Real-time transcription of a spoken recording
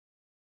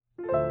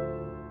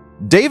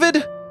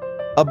David,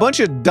 a bunch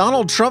of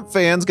Donald Trump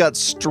fans got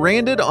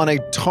stranded on a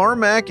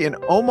tarmac in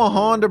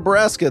Omaha,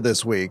 Nebraska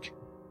this week,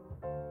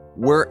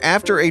 where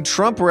after a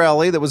Trump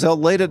rally that was held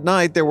late at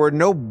night, there were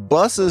no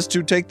buses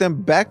to take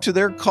them back to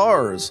their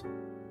cars.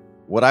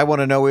 What I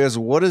want to know is,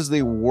 what is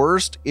the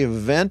worst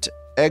event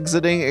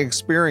exiting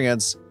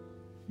experience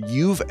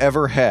you've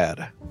ever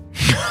had?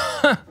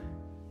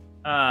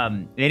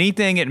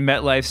 Anything at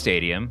MetLife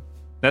Stadium.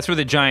 That's where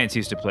the Giants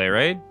used to play,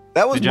 right?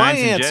 That was my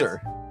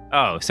answer.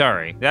 Oh,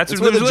 sorry. That's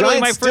where the literally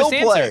Giants my first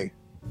still answer. Play.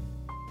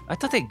 I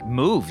thought they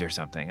moved or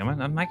something.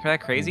 Am I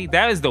that crazy?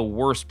 That is the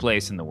worst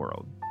place in the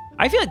world.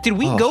 I feel like, did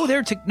we go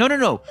there to...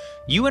 No.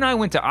 You and I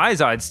went to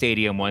Izod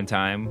Stadium one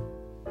time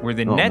where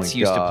the Nets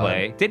used to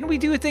play. Didn't we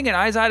do a thing at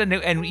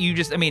Izod? And you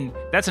just... I mean,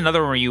 that's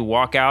another one where you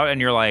walk out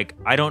and you're like,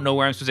 I don't know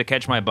where I'm supposed to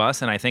catch my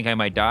bus and I think I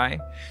might die.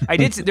 I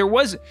did... there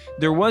was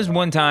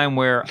one time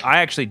where I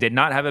actually did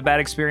not have a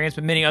bad experience,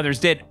 but many others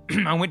did.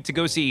 I went to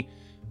go see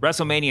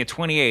WrestleMania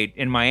 28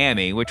 in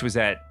Miami, which was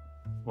at,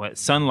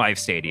 Sun Life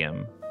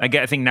Stadium. I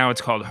think now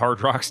it's called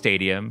Hard Rock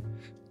Stadium.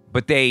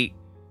 But I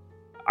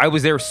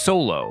was there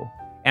solo.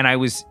 And I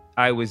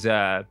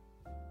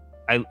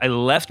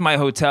left my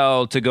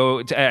hotel to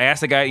go. I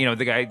asked the guy,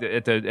 the guy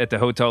at the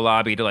hotel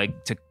lobby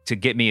to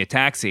get me a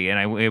taxi, and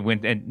I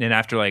went. And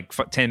after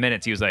 10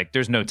 minutes, he was like,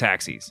 "There's no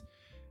taxis."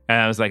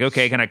 And I was like,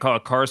 "Okay, can I call a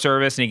car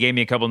service?" And he gave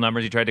me a couple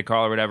numbers. He tried to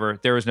call or whatever.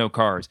 There was no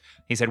cars.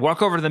 He said,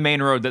 "Walk over to the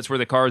main road. That's where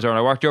the cars are." And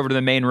I walked over to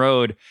the main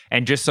road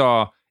and just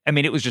saw. I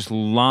mean, it was just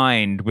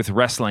lined with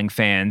wrestling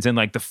fans and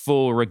the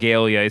full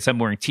regalia. Some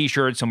wearing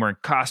T-shirts, some wearing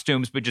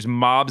costumes, but just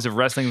mobs of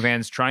wrestling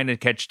fans trying to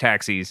catch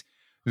taxis.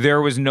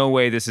 There was no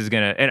way this was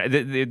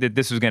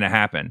gonna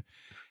happen.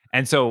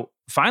 And so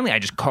finally, I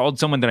just called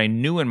someone that I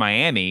knew in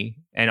Miami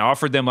and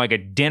offered them a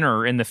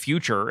dinner in the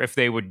future if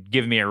they would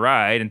give me a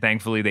ride. And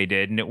thankfully, they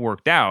did, and it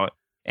worked out.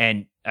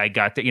 And I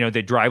got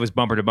the drive was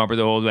bumper to bumper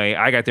the whole way.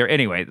 I got there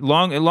anyway.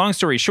 Long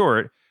story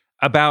short.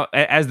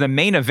 As the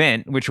main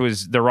event, which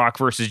was The Rock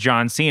versus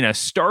John Cena,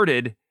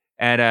 started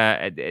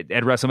at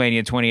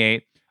WrestleMania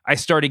 28, I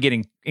started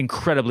getting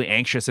incredibly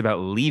anxious about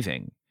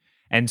leaving.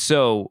 And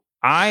so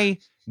I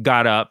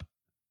got up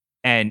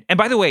and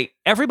by the way,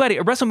 everybody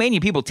at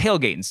WrestleMania, people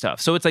tailgate and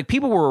stuff. So it's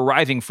people were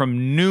arriving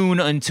from noon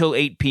until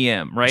 8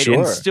 p.m., right? Sure.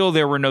 And still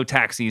there were no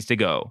taxis to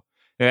go.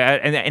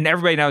 And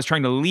everybody now was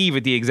trying to leave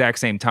at the exact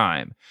same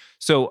time.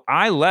 So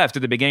I left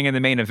at the beginning of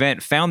the main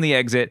event, found the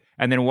exit,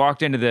 and then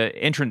walked into the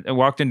entrance,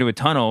 walked into a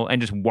tunnel,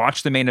 and just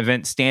watched the main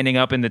event standing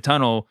up in the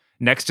tunnel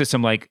next to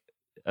some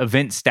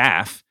event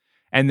staff.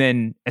 And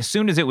then as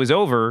soon as it was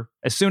over,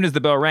 as soon as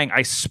the bell rang,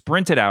 I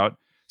sprinted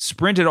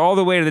all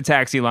the way to the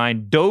taxi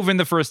line, dove in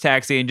the first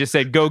taxi, and just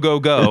said, "Go, go,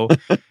 go."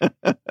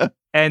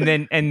 And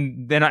then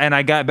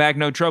I got back,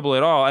 no trouble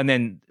at all. And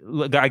then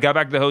I got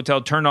back to the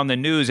hotel, turned on the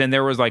news, and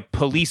there was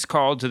police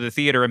called to the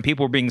theater, and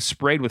people were being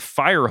sprayed with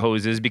fire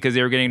hoses because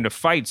they were getting into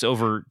fights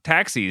over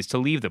taxis to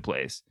leave the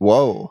place.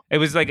 Whoa! It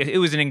was it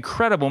was an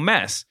incredible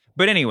mess.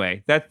 But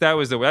anyway, that's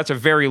a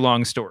very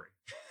long story.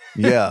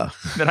 Yeah,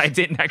 that I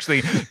didn't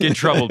actually get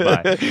troubled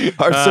by.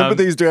 Our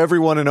sympathies to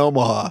everyone in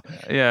Omaha.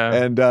 Yeah.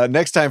 And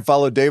next time,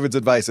 follow David's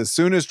advice. As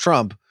soon as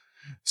Trump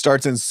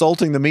starts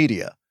insulting the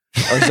media,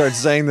 or start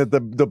saying that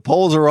the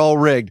polls are all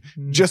rigged,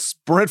 just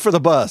sprint for the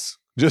bus.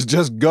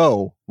 Just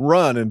go,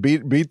 run, and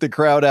beat the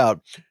crowd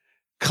out.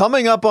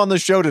 Coming up on the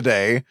show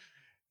today,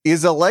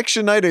 is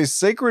election night a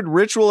sacred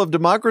ritual of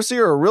democracy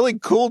or a really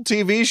cool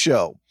TV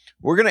show?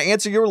 We're going to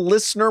answer your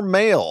listener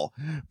mail,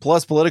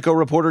 plus Politico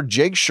reporter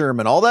Jake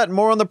Sherman. All that and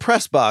more on the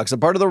Press Box, a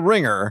part of the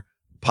Ringer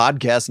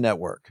Podcast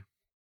Network.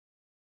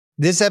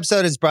 This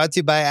episode is brought to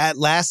you by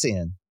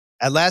Atlassian.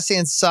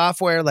 Atlassian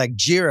software like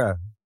Jira,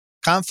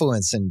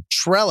 Confluence, and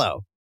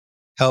Trello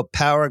help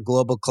power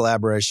global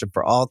collaboration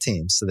for all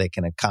teams so they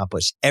can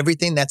accomplish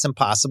everything that's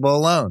impossible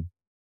alone.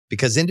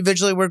 Because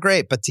individually we're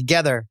great, but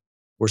together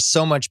we're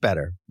so much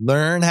better.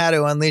 Learn how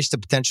to unleash the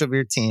potential of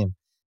your team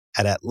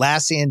at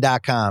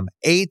Atlassian.com.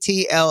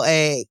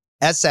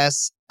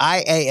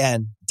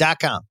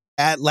 Atlassian.com.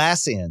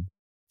 Atlassian.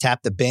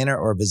 Tap the banner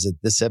or visit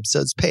this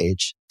episode's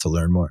page to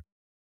learn more.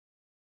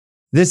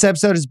 This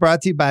episode is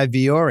brought to you by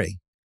Viore.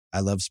 I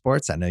love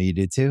sports. I know you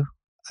do too.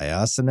 I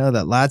also know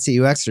that lots of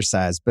you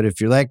exercise, but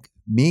if you're like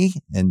me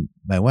and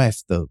my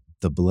wife, the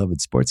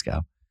beloved sports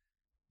gal,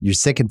 you're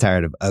sick and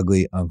tired of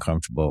ugly,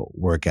 uncomfortable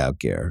workout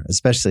gear.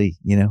 Especially,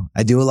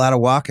 I do a lot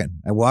of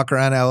walking. I walk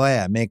around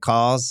LA. I make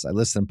calls. I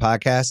listen to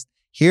podcasts.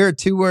 Here are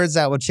 2 words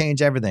that will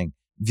change everything.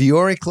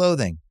 Viore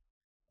Clothing,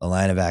 a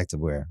line of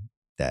activewear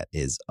that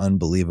is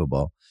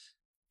unbelievable.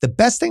 The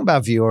best thing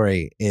about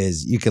Viore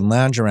is you can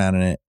lounge around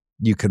in it.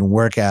 You can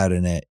work out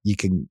in it. You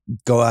can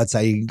go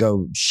outside. You can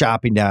go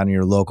shopping down in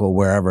your local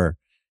wherever.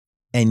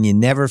 And you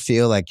never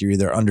feel like you're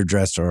either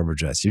underdressed or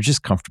overdressed. You're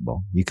just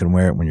comfortable. You can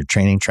wear it when you're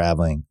training,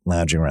 traveling,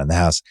 lounging around the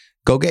house.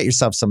 Go get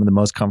yourself some of the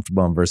most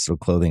comfortable and versatile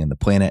clothing on the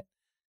planet.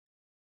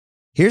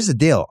 Here's the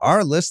deal.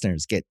 Our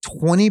listeners get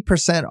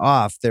 20%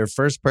 off their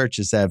first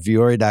purchase at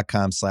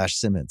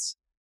Viore.com/Simmons.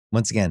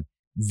 Once again,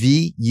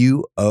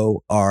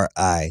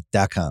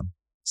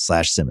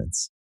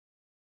 VUORI.com/Simmons.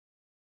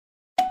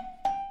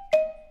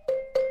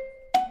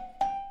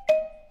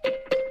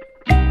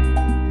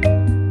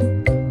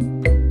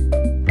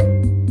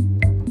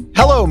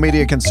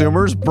 media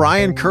consumers.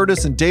 Brian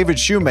Curtis and David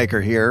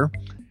Shoemaker here.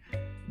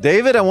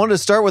 David, I wanted to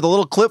start with a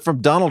little clip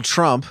from Donald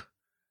Trump.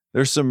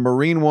 There's some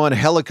Marine One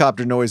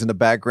helicopter noise in the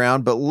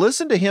background, but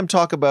listen to him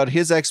talk about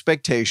his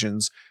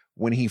expectations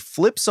when he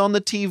flips on the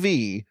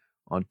TV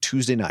on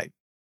Tuesday night.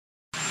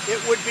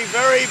 It would be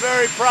very,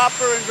 very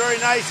proper and very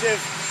nice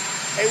if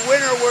a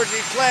winner were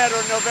declared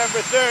on November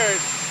 3rd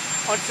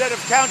instead of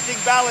counting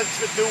ballots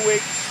for 2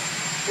 weeks,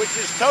 which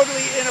is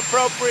totally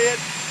inappropriate,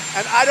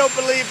 and I don't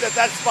believe that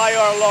that's by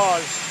our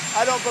laws.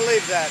 I don't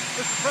believe that.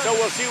 So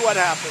we'll see what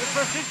happens.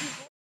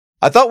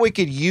 I thought we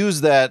could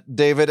use that,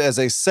 David, as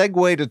a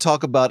segue to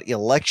talk about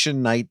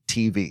election night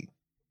TV.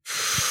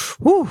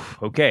 Whew,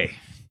 okay.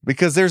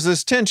 Because there's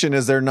this tension,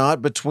 is there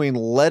not, between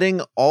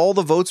letting all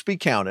the votes be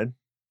counted,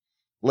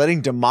 letting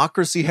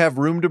democracy have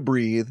room to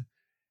breathe,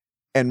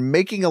 and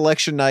making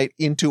election night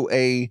into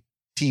a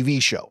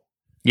TV show.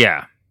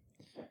 Yeah.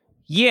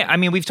 Yeah, I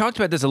mean, we've talked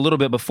about this a little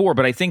bit before,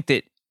 but I think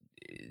that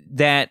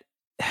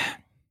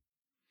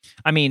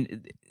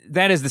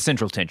is the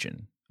central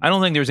tension. I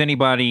don't think there's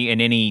anybody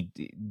in any,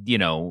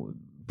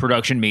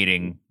 production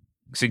meeting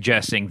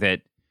suggesting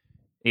that,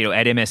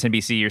 at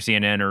MSNBC or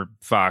CNN or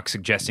Fox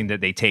suggesting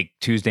that they take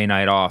Tuesday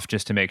night off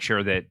just to make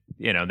sure that,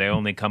 they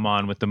only come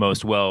on with the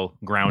most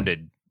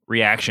well-grounded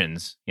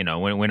reactions,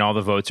 when all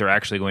the votes are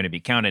actually going to be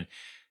counted.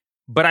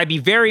 But I'd be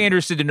very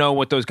interested to know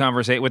what those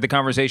what the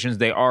conversations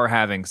they are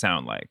having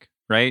sound like,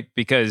 right?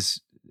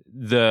 Because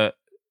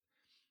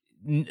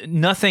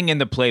nothing in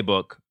the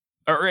playbook,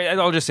 or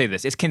I'll just say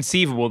this, it's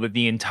conceivable that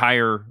the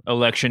entire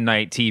election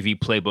night TV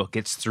playbook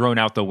gets thrown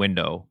out the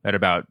window at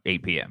about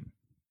 8 p.m.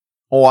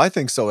 Oh, I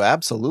think so.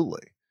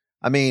 Absolutely.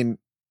 I mean,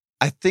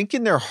 I think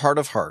in their heart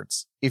of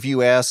hearts, if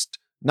you asked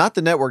not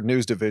the network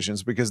news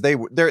divisions, because they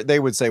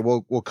would say,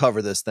 we'll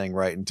cover this thing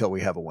right until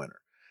we have a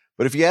winner.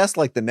 But if you asked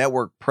like the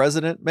network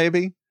president,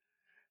 maybe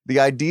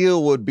the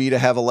ideal would be to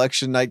have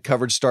election night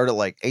coverage start at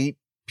like 8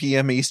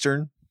 p.m.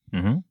 Eastern,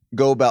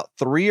 go about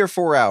 3 or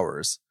 4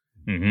 hours.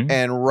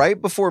 And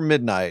right before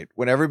midnight,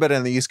 when everybody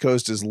on the East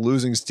Coast is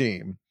losing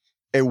steam,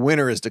 a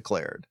winner is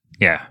declared.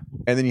 Yeah.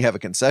 And then you have a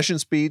concession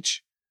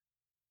speech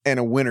and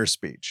a winner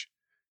speech.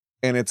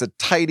 And it's a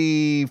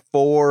tidy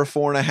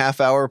 4.5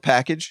 hour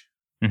package.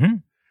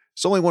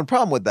 There's only one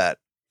problem with that.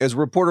 As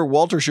reporter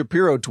Walter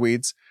Shapiro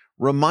tweets,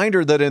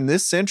 reminder that in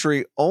this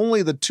century,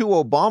 only the 2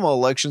 Obama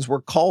elections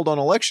were called on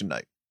election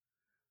night.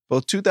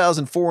 Both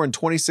 2004 and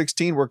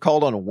 2016 were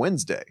called on a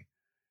Wednesday.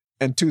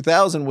 And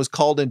 2000 was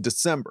called in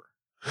December.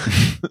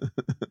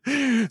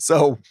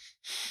 So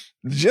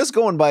just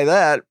going by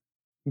that,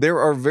 there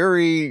are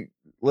very,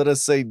 let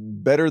us say,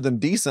 better than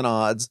decent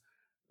odds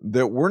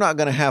that we're not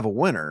going to have a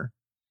winner,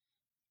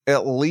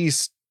 at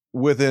least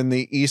within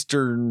the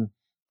Eastern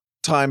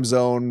time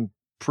zone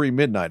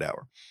pre-midnight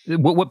hour.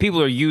 What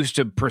people are used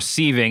to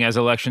perceiving as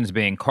elections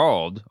being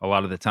called a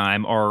lot of the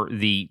time are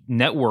the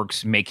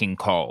networks making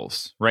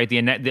calls, right?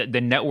 The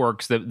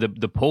networks, the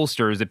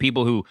pollsters, the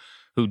people who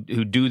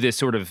do this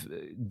sort of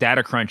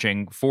data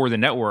crunching for the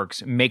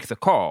networks make the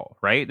call,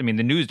 right? I mean,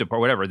 the news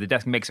department, whatever, the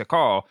desk makes a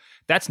call.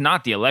 That's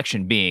not the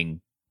election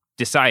being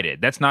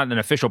decided. That's not an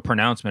official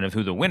pronouncement of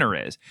who the winner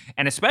is.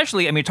 And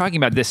especially, I mean, talking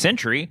about this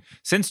century,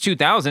 since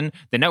 2000,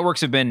 the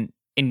networks have been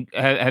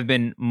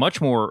much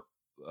more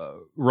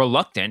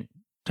reluctant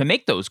to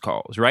make those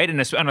calls, right?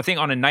 And I think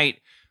on a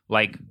night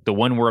like the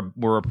one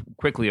we're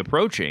quickly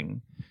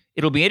approaching,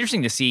 it'll be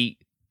interesting to see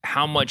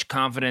how much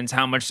confidence,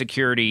 how much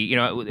security,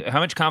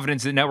 how much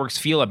confidence the networks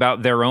feel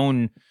about their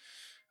own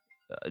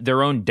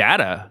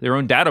data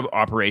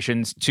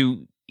operations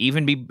to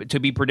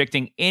be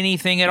predicting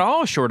anything at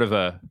all short of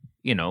a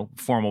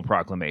formal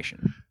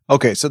proclamation.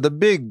 Okay, so the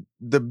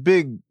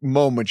big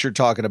moment you're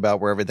talking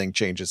about where everything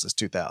changes is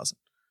 2000,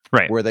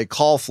 right? Where they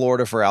call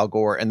Florida for Al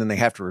Gore and then they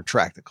have to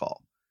retract the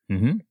call,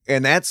 and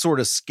that sort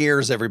of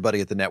scares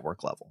everybody at the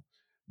network level.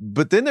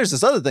 But then there's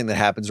this other thing that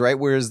happens, right?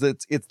 Whereas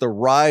it's the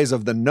rise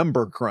of the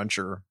number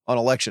cruncher on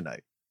election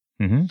night.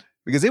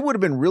 Because it would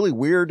have been really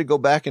weird to go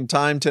back in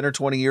time 10 or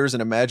 20 years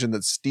and imagine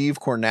that Steve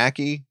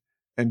Kornacki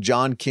and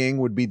John King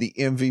would be the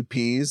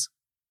MVPs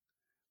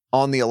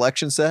on the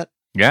election set.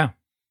 Yeah.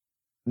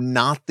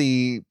 Not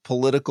the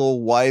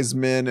political wise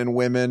men and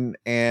women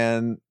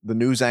and the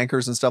news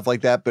anchors and stuff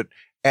like that. But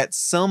at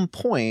some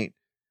point,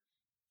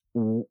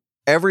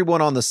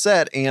 everyone on the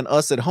set and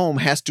us at home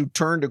has to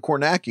turn to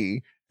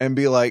Kornacki and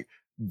be like,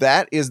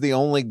 that is the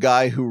only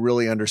guy who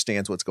really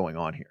understands what's going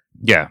on here.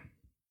 Yeah.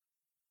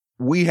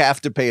 We have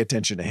to pay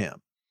attention to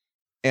him.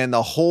 And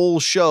the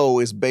whole show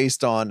is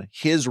based on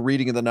his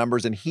reading of the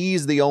numbers. And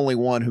he's the only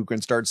one who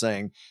can start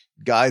saying,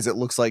 guys, it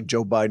looks like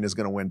Joe Biden is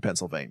going to win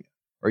Pennsylvania.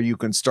 Or you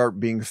can start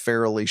being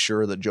fairly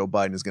sure that Joe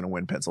Biden is going to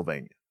win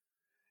Pennsylvania.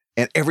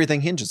 And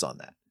everything hinges on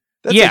that.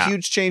 That's a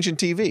huge change in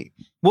TV.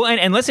 Well,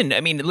 and listen,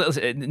 I mean,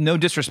 no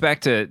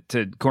disrespect to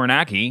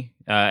Kornacki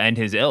and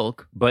his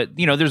ilk, but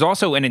there's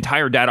also an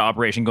entire data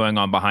operation going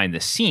on behind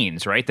the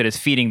scenes, right? That is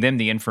feeding them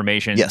the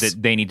information that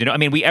they need to know. I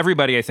mean,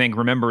 everybody I think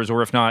remembers,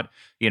 or if not,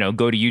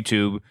 go to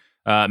YouTube,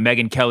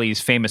 Megyn Kelly's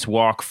famous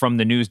walk from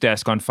the news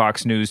desk on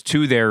Fox News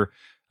to their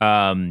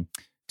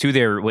to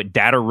their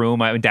data room,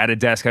 data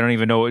desk. I don't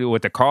even know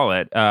what to call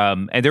it.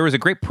 And there was a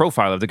great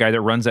profile of the guy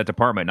that runs that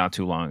department not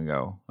too long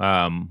ago,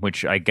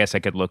 which I guess I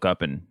could look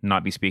up and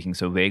not be speaking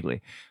so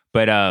vaguely.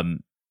 But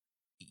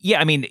yeah,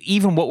 I mean,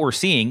 even what we're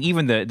seeing,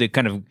 even the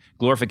kind of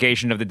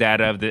glorification of the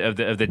data of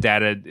the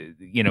data,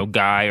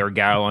 guy or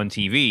gal on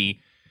TV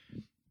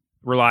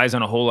relies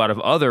on a whole lot of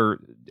other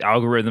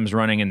algorithms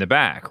running in the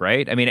back,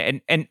 right? I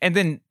mean, and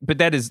then, but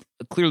that is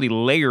clearly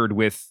layered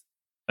with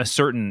a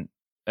certain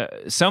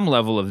some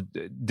level of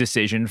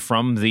decision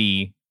from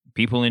the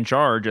people in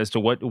charge as to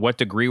what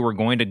degree we're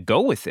going to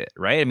go with it,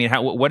 right? I mean,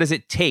 what does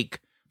it take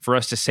for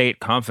us to say it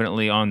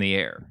confidently on the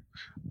air?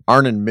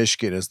 Arnon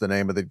Mishkin is the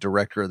name of the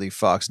director of the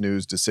Fox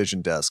News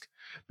decision desk.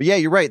 But yeah,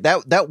 you're right.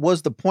 That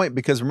was the point,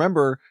 because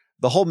remember,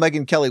 the whole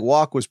Megyn Kelly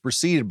walk was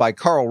preceded by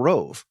Karl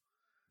Rove.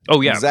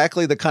 Oh yeah,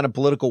 exactly the kind of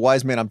political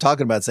wise man I'm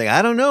talking about, saying,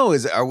 I don't know,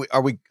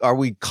 are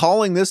we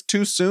calling this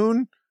too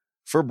soon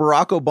for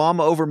Barack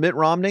Obama over Mitt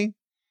Romney?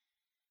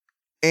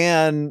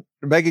 And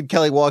Megyn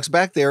Kelly walks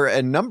back there,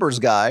 and numbers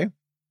guy,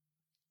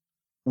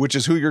 which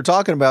is who you're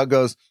talking about,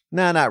 goes,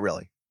 nah, not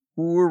really.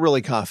 We're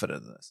really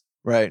confident in this,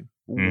 right?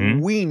 Mm-hmm.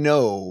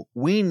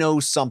 We know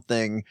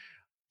something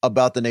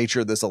about the nature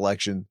of this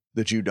election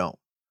that you don't.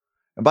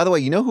 And by the way,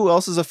 you know who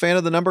else is a fan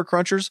of the number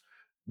crunchers?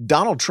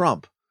 Donald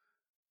Trump.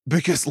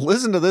 Because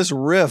listen to this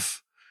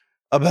riff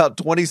about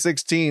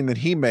 2016 that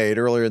he made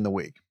earlier in the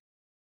week.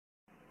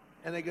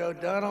 And they go,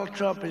 Donald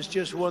Trump has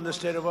just won the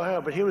state of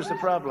Ohio. But here was the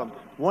problem.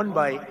 Won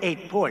by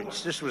 8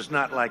 points. This was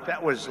not like,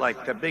 that was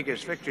like the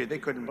biggest victory. They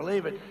couldn't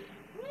believe it.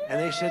 And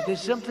they said,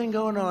 there's something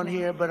going on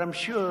here, but I'm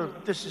sure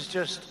this is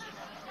just...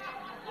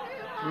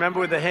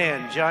 Remember with the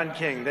hand, John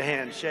King, the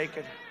hand, shake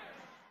it.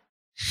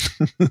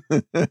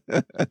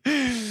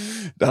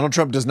 Donald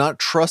Trump does not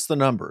trust the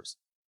numbers,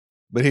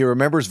 but he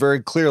remembers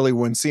very clearly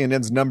when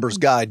CNN's numbers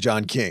guy,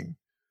 John King,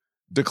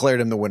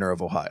 declared him the winner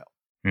of Ohio.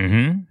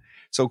 Mm-hmm.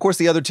 So, of course,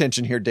 the other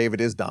tension here,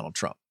 David, is Donald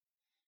Trump,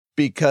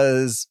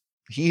 because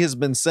he has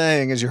been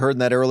saying, as you heard in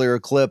that earlier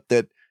clip,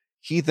 that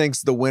he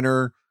thinks the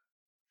winner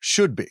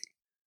should be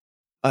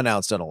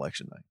announced on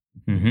election night.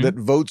 Mm-hmm. That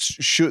votes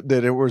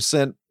that it were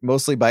sent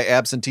mostly by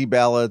absentee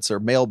ballots or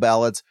mail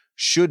ballots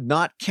should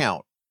not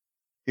count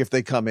if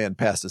they come in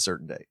past a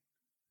certain date.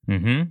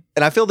 Mm-hmm.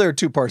 And I feel there are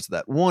two parts of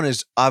that. One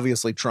is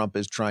obviously Trump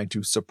is trying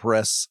to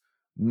suppress,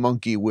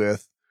 monkey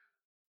with,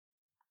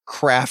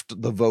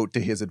 craft the vote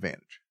to his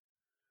advantage.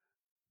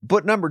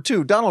 But number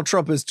two, Donald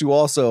Trump is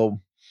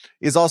also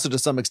to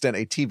some extent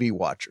a TV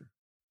watcher.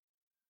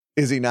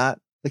 Is he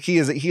not? Like he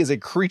is a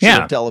creature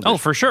of television. Oh,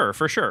 for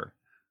sure.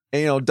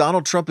 And,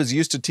 Donald Trump is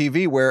used to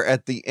TV where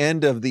at the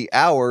end of the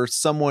hour,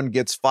 someone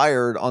gets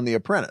fired on The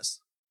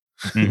Apprentice.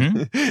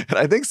 Mm-hmm. And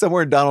I think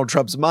somewhere in Donald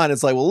Trump's mind,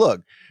 it's like, well,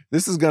 look,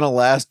 this is going to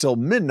last till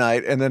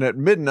midnight. And then at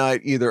midnight,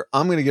 either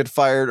I'm going to get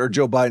fired or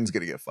Joe Biden's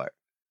going to get fired.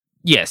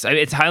 Yes,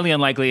 it's highly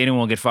unlikely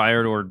anyone will get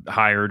fired or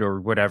hired or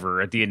whatever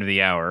at the end of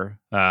the hour.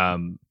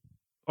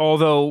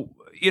 Although,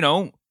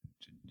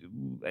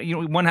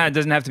 one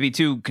doesn't have to be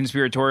too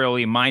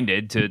conspiratorially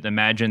minded to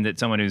imagine that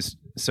someone who's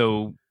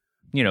so,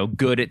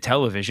 good at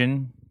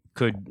television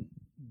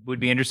would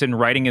be interested in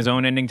writing his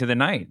own ending to the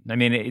night. I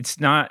mean, it's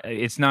not,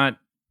 if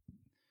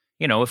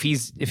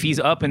he's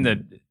up in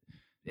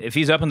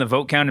the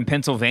vote count in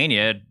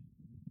Pennsylvania,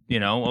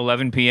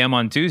 11 p.m.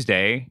 on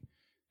Tuesday,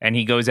 and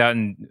he goes out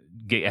and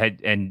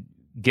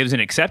gives an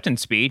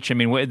acceptance speech, I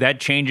mean, that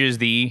changes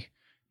the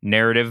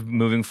narrative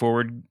moving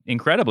forward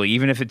incredibly,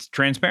 even if it's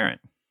transparent.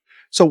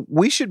 So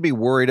we should be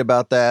worried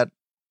about that,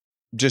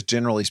 just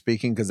generally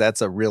speaking, because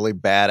that's a really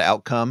bad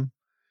outcome.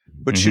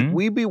 But should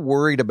we be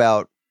worried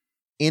about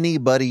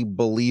anybody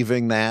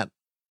believing that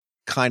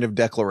kind of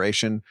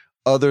declaration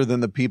other than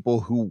the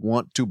people who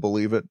want to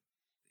believe it?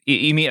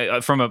 You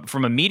mean from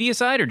a media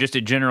side or just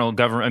a general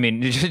government? I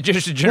mean,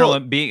 just a general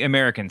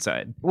American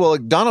side. Well,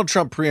 Donald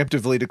Trump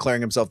preemptively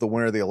declaring himself the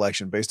winner of the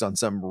election based on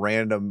some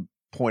random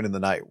point in the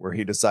night where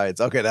he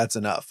decides, okay, that's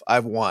enough.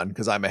 I've won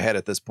because I'm ahead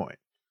at this point.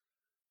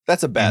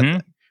 That's a bad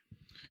thing.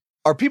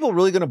 Are people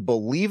really going to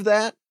believe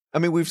that? I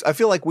mean, I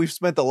feel like we've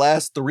spent the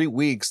last 3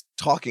 weeks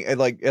talking,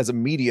 like as a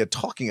media,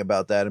 talking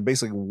about that and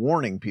basically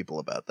warning people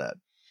about that.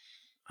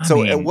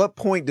 At what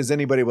point does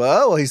anybody go,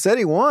 oh, well, he said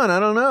he won, I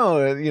don't know,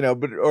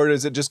 or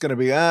is it just going to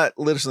be,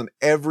 listen,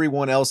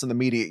 everyone else in the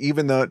media,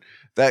 even though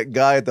that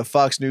guy at the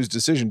Fox News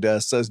decision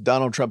desk says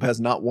Donald Trump has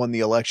not won the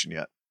election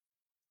yet.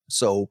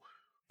 So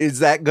is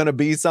that going to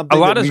be something?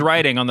 A lot is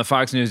writing on the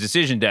Fox News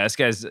decision desk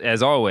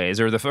as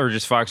always, or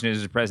just Fox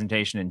News'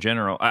 presentation in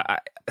general.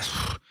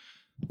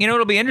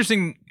 It'll be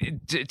interesting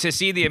to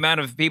see the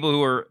amount of people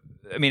who are,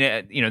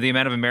 the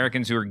amount of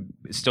Americans who are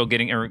still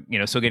getting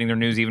their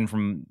news even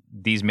from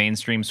these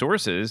mainstream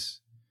sources,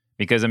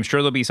 because I'm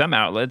sure there'll be some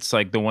outlets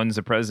like the ones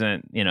the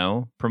president,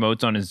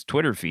 promotes on his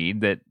Twitter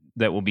feed that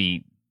will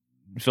be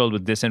filled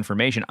with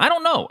disinformation. I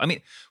don't know. I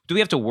mean, do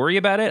we have to worry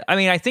about it? I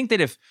mean, I think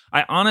that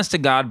I honest to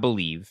God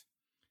believe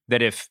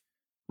that if,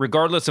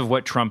 regardless of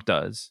what Trump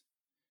does,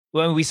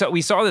 Well, we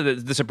saw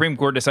that the Supreme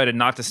Court decided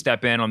not to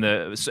step in on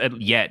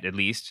at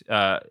least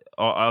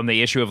on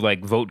the issue of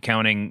like vote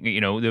counting,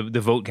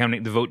 the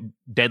vote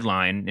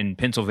deadline in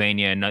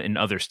Pennsylvania and in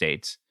other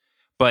states.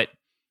 But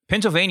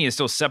Pennsylvania is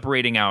still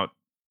separating out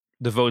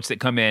the votes that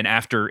come in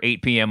after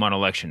 8 p.m. on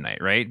election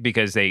night, right?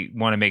 Because they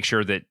want to make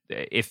sure that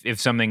if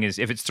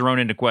it's thrown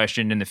into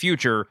question in the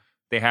future,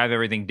 they have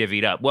everything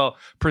divvied up. Well,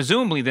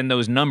 presumably then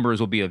those numbers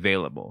will be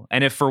available.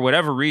 And if for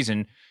whatever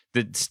reason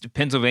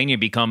Pennsylvania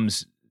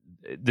becomes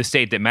the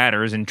state that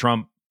matters and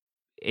Trump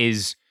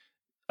is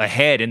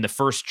ahead in the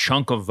first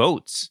chunk of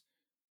votes,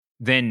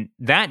 then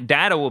that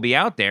data will be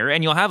out there,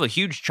 and you'll have a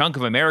huge chunk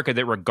of America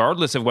that,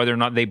 regardless of whether or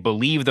not they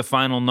believe the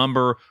final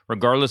number,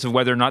 regardless of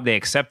whether or not they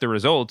accept the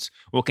results,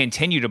 will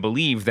continue to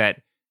believe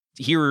that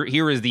here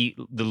is the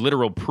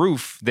literal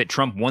proof that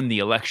Trump won the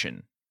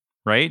election,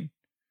 right?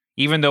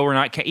 Even though we're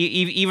not,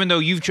 even though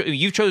you've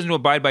chosen to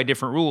abide by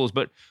different rules,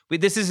 but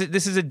this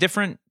is a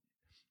different.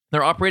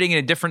 They're operating in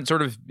a different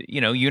sort of,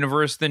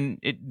 universe than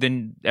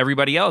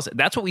everybody else.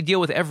 That's what we deal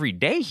with every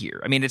day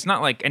here. I mean, it's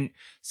not like, and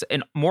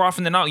more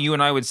often than not, you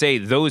and I would say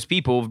those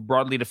people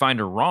broadly defined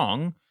are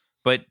wrong,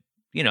 but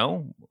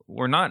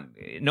we're not.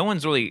 No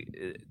one's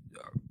really.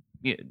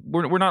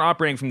 We're not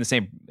operating from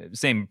the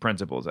same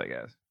principles, I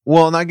guess.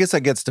 Well, and I guess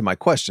that gets to my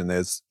question: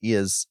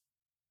 is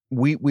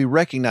we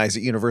recognize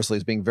it universally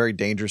as being very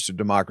dangerous to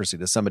democracy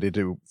to somebody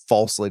to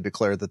falsely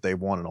declare that they've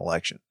won an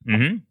election.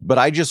 Mm-hmm. But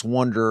I just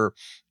wonder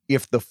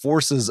if the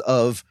forces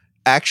of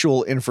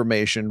actual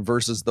information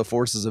versus the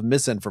forces of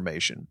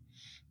misinformation,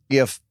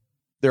 if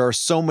there are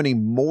so many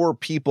more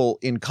people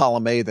in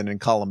column A than in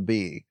column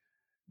B,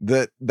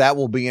 that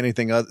will be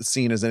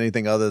seen as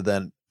anything other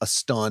than a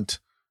stunt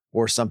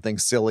or something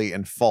silly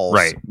and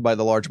false by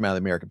the large amount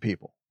of the American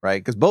people,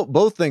 right? Because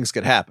both things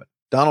could happen.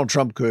 Donald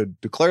Trump could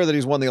declare that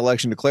he's won the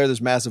election, declare there's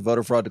massive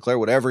voter fraud, declare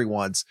whatever he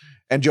wants,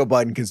 and Joe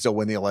Biden can still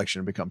win the election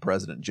and become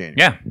president in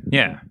January.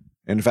 Yeah.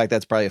 And in fact,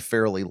 that's probably a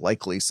fairly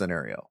likely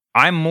scenario.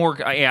 I'm more,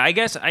 I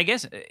guess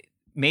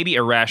maybe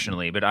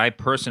irrationally, but I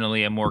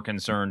personally am more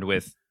concerned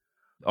with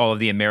all of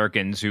the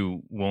Americans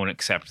who won't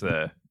accept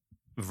the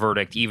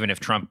verdict, even if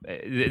Trump,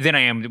 than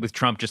I am with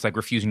Trump just like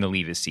refusing to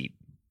leave his seat.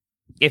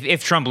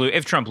 If Trump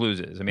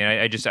loses, I mean,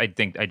 I just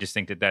think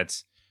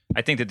that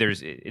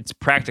it's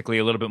practically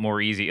a little bit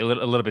more easy, a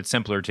little bit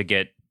simpler to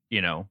get,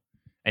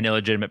 an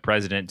illegitimate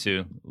president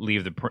to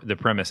leave the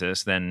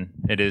premises than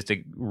it is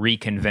to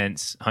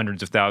reconvince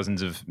hundreds of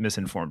thousands of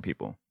misinformed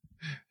people.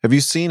 Have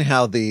you seen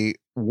how the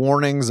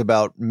warnings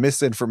about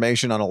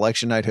misinformation on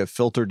election night have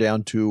filtered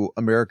down to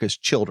America's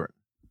children?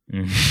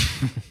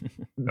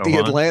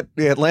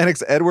 The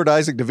Atlantic's Edward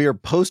Isaac DeVere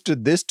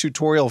posted this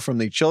tutorial from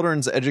the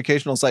children's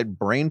educational site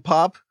Brain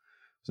Pop. I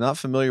was not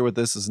familiar with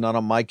this. It's not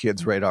on my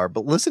kids' radar,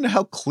 but listen to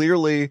how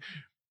clearly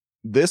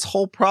this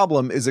whole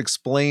problem is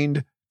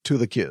explained to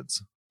the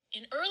kids.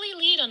 An early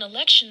lead on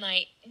election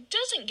night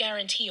doesn't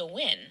guarantee a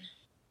win.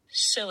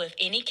 So if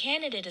any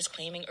candidate is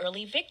claiming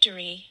early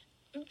victory,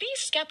 be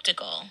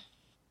skeptical.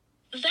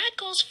 That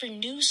goes for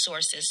news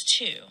sources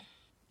too.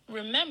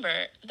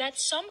 Remember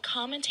that some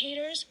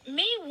commentators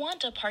may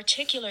want a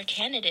particular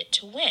candidate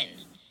to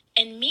win,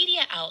 and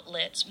media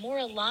outlets more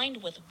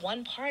aligned with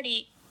one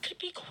party could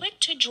be quick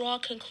to draw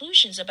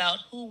conclusions about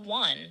who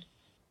won.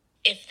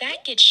 If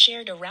that gets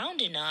shared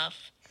around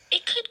enough,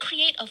 it could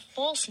create a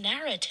false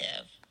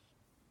narrative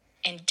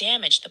and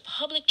damage the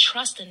public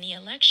trust in the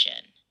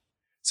election.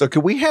 So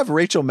could we have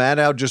Rachel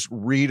Maddow just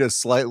read a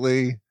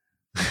slightly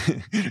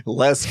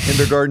less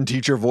kindergarten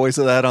teacher voice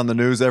of that on the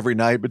news every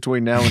night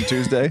between now and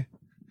Tuesday?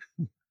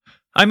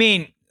 I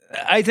mean,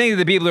 I think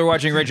the people who are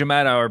watching Rachel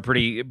Maddow are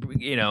pretty,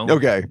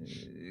 okay,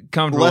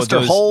 comfortable Lester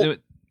with those. Holt,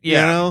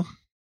 Yeah.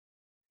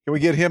 Can we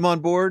get him on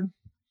board?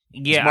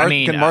 Yeah,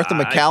 Can Martha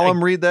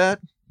McCallum read that?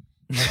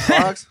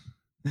 Fox?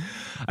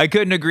 I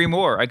couldn't agree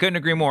more.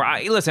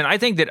 Listen, I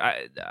think that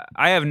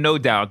I have no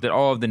doubt that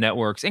all of the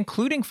networks,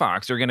 including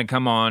Fox, are going to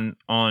come on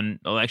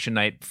election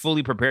night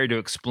fully prepared to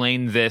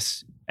explain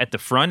this at the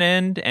front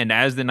end and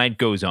as the night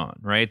goes on,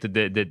 right? That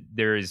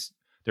there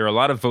are a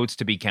lot of votes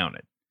to be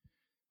counted.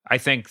 I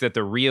think that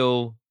the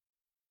real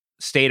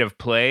state of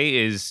play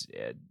is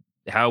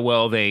how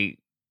well they,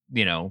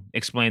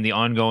 explain the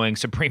ongoing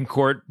Supreme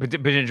Court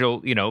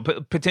potential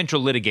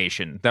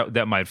litigation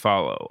that might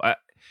follow.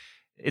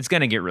 It's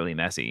going to get really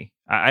messy.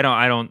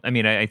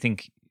 I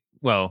think,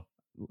 well,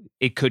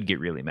 it could get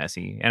really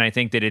messy. And I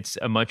think that it's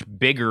a much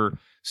bigger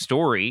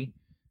story,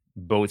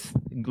 both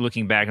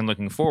looking back and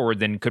looking forward,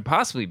 than could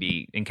possibly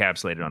be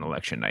encapsulated on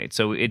election night.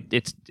 So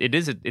it's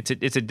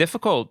a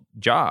difficult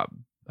job.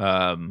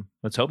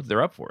 Let's hope that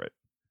they're up for it.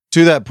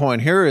 To that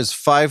point, here is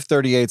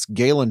 538's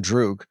Galen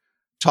Druk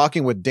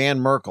talking with Dan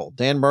Merkel.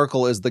 Dan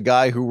Merkel is the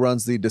guy who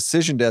runs the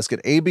decision desk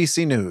at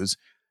ABC News.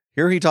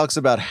 Here he talks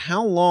about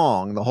how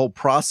long the whole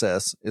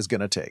process is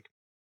going to take.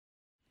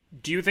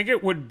 Do you think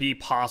it would be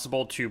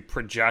possible to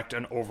project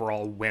an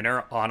overall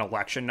winner on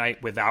election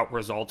night without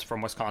results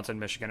from Wisconsin,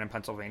 Michigan, and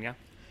Pennsylvania?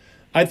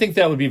 I think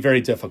that would be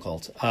very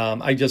difficult.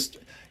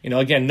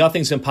 Again,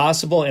 nothing's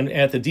impossible. And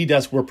at the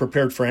D-Desk, we're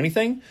prepared for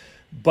anything.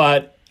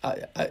 But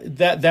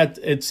that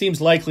it seems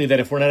likely that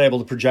if we're not able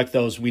to project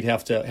those, we'd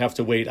have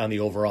to wait on the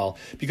overall,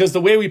 because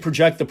the way we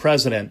project the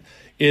president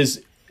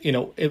is,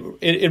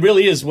 it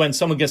really is when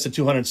someone gets to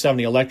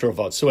 270 electoral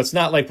votes. So it's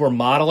not like we're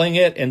modeling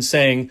it and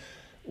saying,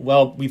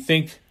 well, we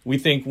think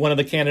one of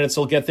the candidates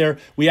will get there.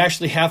 We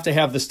actually have to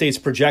have the states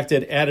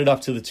projected added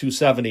up to the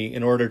 270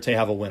 in order to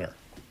have a winner.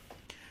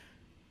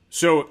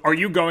 So are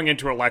you going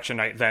into election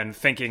night then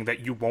thinking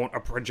that you won't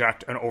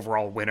project an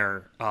overall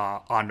winner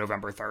on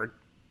November 3rd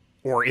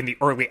or in the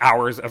early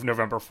hours of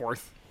November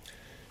 4th?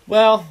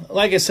 Well,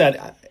 like I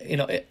said,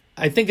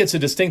 I think it's a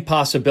distinct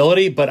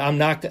possibility, but I'm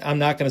not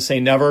going to say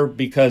never,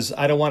 because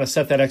I don't want to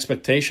set that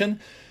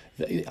expectation.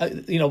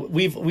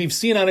 We've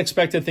seen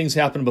unexpected things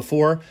happen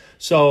before,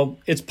 so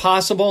it's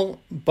possible,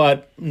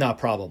 but not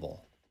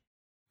probable.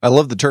 I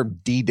love the term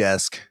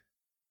D-desk.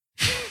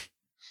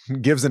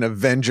 Gives an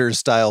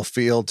Avengers-style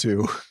feel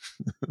to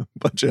a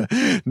bunch of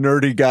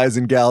nerdy guys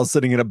and gals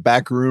sitting in a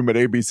back room at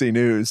ABC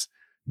News.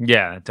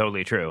 Yeah,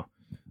 totally true.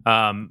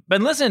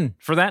 But listen,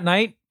 for that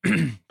night,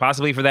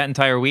 possibly for that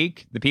entire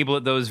week, the people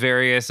at those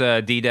various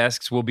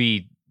D-desks will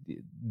be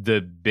the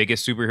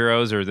biggest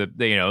superheroes or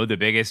the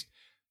biggest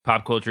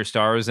pop culture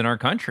stars in our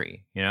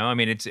country. I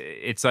mean,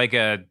 it's like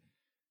the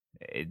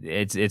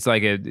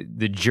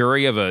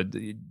jury of a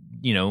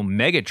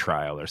mega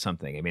trial or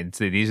something. I mean,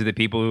 these are the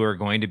people who are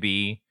going to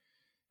be.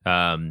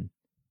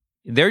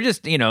 They're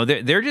just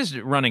they're just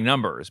running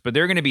numbers, but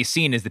they're going to be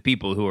seen as the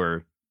people who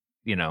are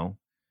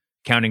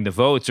counting the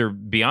votes, or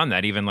beyond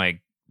that, even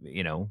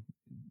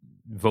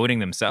voting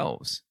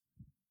themselves.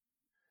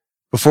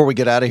 Before we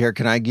get out of here,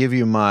 can I give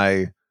you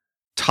my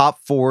top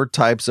 4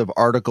 types of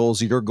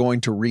articles you're going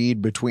to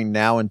read between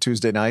now and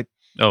Tuesday night?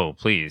 Oh,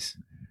 please.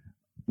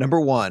 Number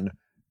 1,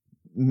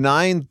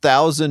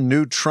 9,000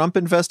 new Trump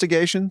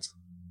investigations.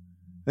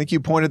 I think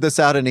you pointed this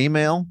out in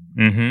email.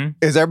 Mm-hmm.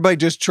 Is everybody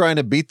just trying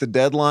to beat the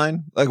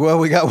deadline? Like, well,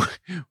 we got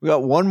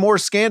one more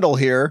scandal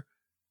here.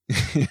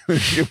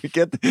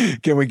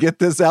 Can we get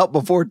this out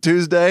before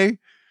Tuesday?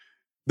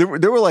 There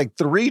were like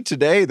 3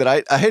 today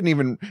that I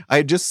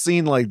had just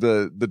seen like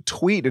the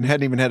tweet and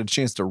hadn't even had a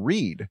chance to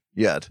read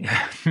yet.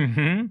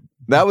 Mm-hmm.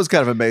 That was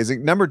kind of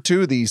amazing. Number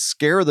 2, the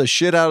scare the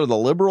shit out of the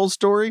liberals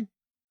story.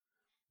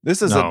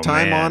 This is a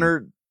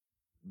time-honored,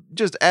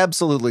 just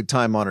absolutely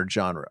time-honored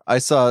genre. I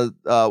saw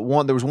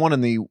there was one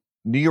in the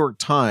New York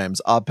Times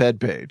op-ed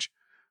page,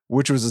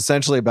 which was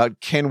essentially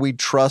about, can we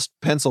trust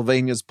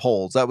Pennsylvania's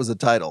polls? That was the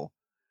title.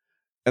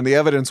 And the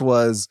evidence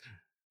was,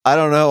 I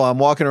don't know, I'm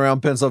walking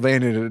around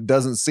Pennsylvania and it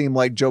doesn't seem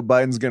like Joe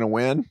Biden's going to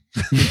win.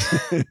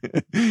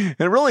 It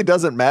really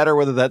doesn't matter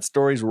whether that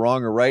story's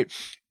wrong or right.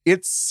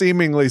 Its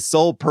seemingly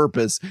sole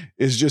purpose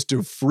is just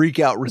to freak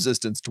out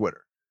resistance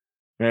Twitter.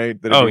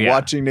 Right? That if you're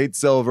watching Nate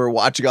Silver,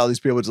 watching all these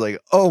people, it's like,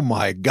 oh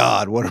my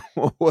God, what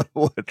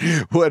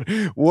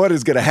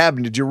is going to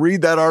happen? Did you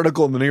read that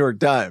article in the New York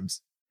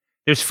Times?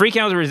 There's freak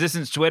out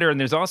resistance Twitter, and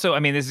there's also, I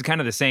mean, this is kind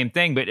of the same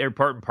thing, but they're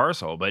part and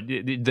parcel. But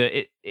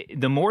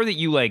the more that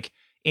you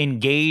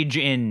engage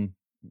in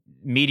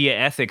media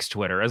ethics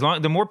Twitter,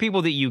 the more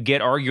people that you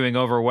get arguing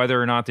over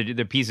whether or not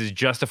the piece is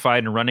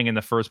justified in running in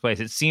the first place,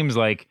 it seems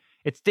like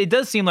it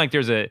does seem like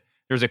there's a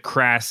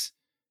crass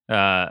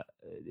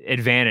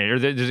advantage, or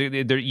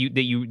that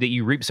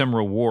you reap some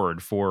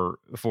reward for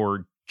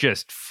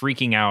just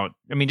freaking out.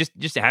 I mean,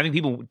 just having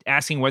people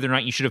asking whether or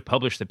not you should have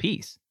published the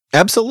piece.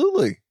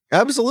 Absolutely,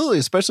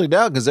 especially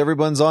now because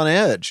everyone's on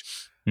edge.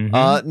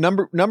 Mm-hmm.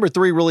 Number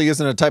 3 really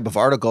isn't a type of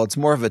article. It's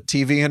more of a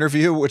TV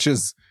interview, which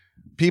is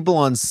people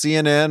on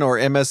CNN or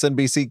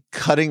MSNBC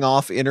cutting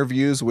off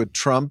interviews with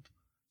Trump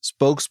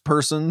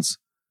spokespersons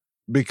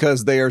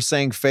because they are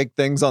saying fake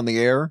things on the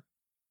air.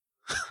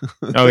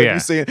 Oh yeah.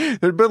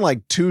 There've been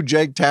like 2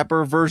 Jake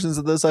Tapper versions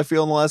of this, I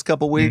feel, in the last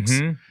couple of weeks.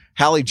 Mm-hmm.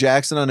 Hallie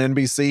Jackson on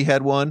NBC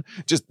had one.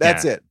 Just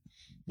that's it.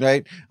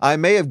 Right. I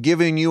may have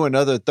given you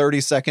another 30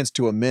 seconds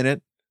to a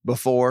minute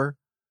before,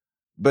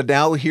 but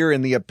now here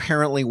in the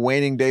apparently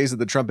waning days of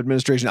the Trump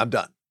administration, I'm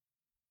done.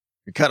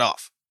 You're cut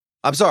off.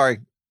 I'm sorry.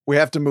 We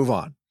have to move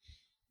on.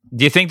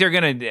 Do you think they're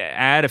going to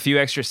add a few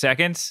extra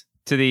seconds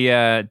to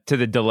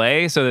the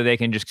delay so that they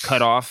can just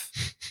cut off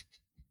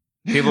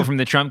people from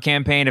the Trump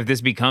campaign if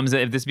this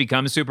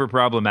becomes super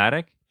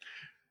problematic?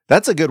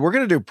 That's a good. We're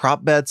going to do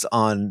prop bets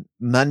on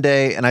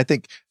Monday, and I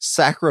think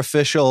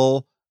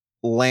sacrificial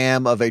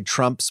lamb of a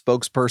Trump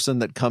spokesperson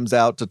that comes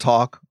out to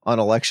talk on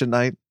election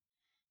night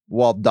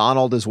while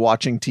Donald is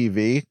watching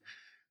TV.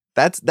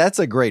 That's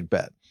a great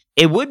bet.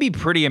 It would be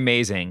pretty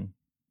amazing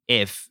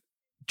if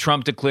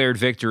Trump declared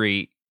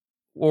victory,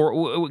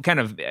 or kind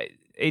of.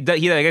 I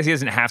guess he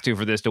doesn't have to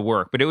for this to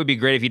work, but it would be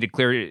great if he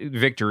declared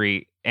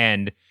victory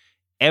and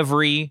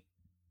every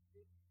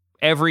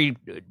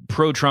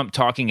pro-Trump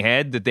talking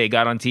head that they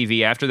got on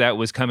TV after that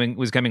was coming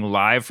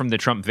live from the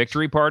Trump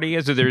victory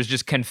party. So there's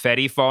just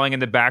confetti falling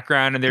in the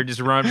background and they're just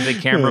running to the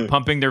camera,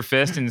 pumping their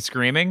fist and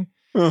screaming.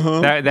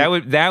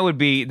 That would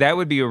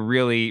be a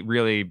really,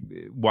 really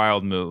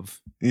wild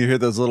move. You hear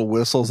those little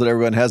whistles that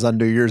everyone has on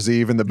New Year's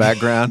Eve in the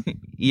background?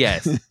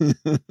 Yes.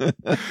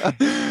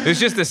 There's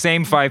just the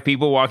same 5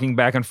 people walking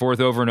back and forth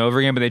over and over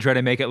again, but they try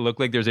to make it look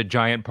like there's a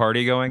giant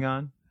party going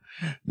on.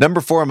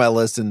 Number 4 on my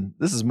list, and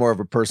this is more of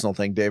a personal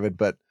thing, David,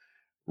 but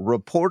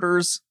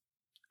reporters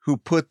who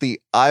put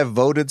the "I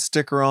voted"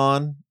 sticker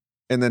on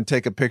and then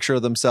take a picture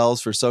of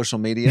themselves for social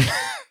media.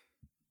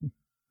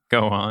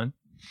 Go on.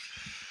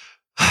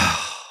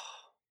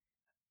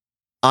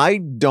 I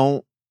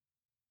don't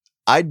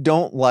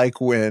like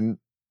when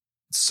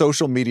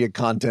social media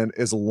content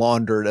is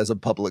laundered as a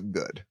public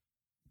good,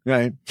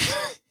 right?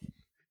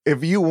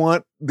 If you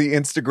want the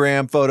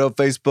Instagram photo,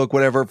 Facebook,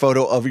 whatever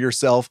photo of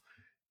yourself,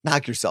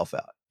 knock yourself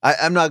out.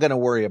 I'm not going to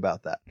worry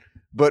about that.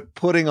 But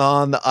putting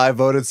on the "I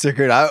voted"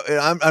 sticker,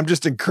 I'm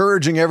just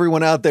encouraging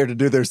everyone out there to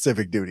do their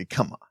civic duty.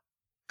 Come on.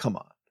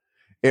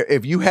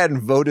 If you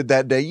hadn't voted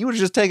that day, you would have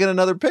just taken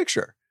another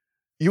picture.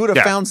 You would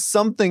have found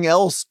something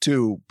else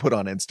to put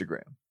on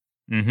Instagram.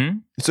 Mm-hmm.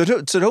 So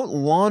don't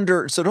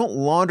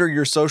launder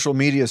your social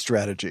media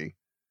strategy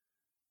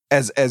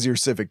as your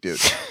civic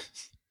duty.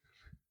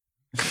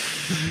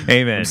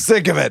 Amen. I'm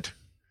sick of it.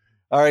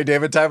 All right,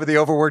 David, time for the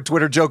overworked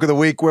Twitter joke of the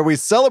week, where we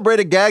celebrate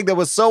a gag that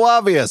was so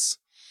obvious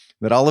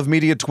that all of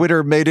media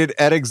Twitter made it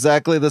at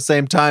exactly the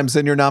same time.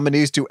 Send your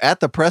nominees to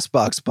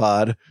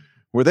 @thepressboxpod,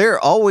 where they are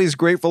always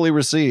gratefully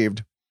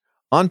received.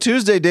 On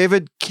Tuesday,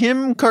 David,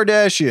 Kim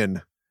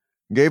Kardashian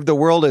gave the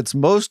world its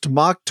most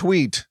mocked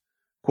tweet,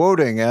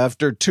 quoting,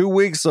 "After 2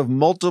 weeks of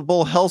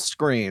multiple health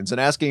screens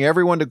and asking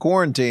everyone to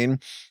quarantine,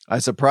 I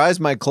surprised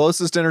my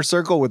closest inner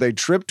circle with a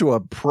trip to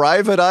a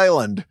private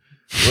island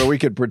where we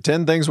could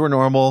pretend things were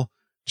normal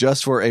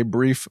just for a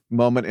brief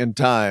moment in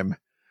time."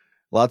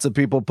 Lots of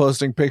people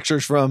posting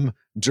pictures from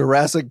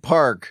Jurassic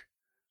Park,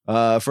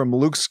 from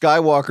Luke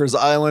Skywalker's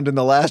island in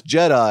The Last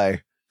Jedi,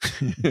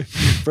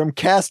 from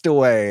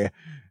Castaway,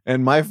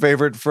 and my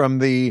favorite, from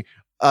the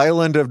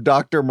Island of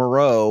Dr.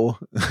 Moreau,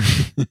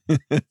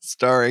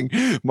 starring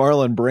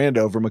Marlon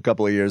Brando from a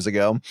couple of years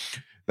ago.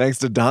 Thanks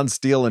to Don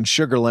Steele and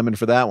Sugar Lemon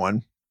for that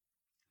one.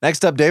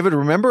 Next up, David,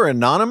 remember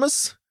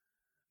Anonymous?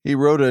 He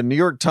wrote a New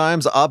York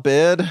Times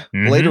op-ed,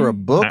 later a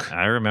book.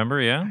 I remember,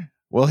 yeah.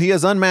 Well, he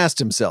has unmasked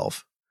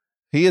himself.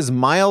 He is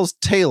Miles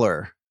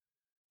Taylor,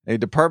 a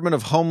Department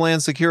of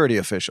Homeland Security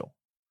official.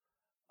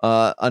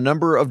 A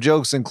number of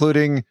jokes,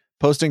 including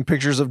posting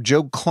pictures of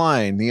Joe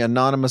Klein, the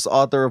anonymous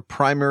author of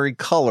Primary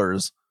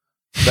Colors,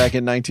 back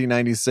in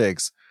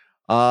 1996.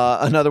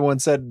 Another one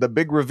said, "The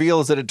big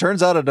reveal is that it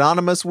turns out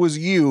Anonymous was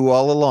you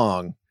all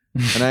along."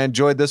 And I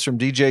enjoyed this from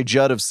DJ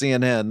Judd of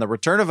CNN. "The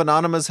return of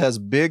Anonymous has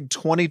big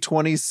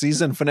 2020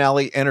 season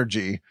finale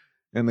energy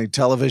in the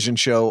television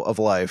show of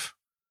life."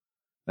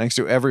 Thanks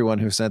to everyone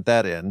who sent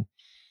that in.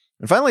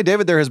 And finally,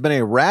 David, there has been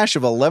a rash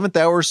of 11th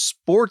hour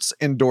sports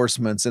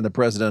endorsements in the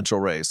presidential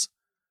race.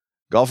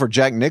 Golfer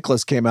Jack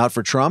Nicklaus came out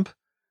for Trump,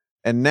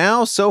 and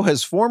now so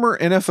has former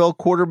NFL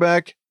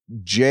quarterback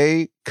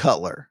Jay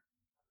Cutler.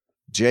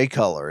 Jay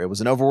Cutler. It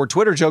was an overworked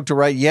Twitter joke to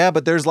write, "Yeah,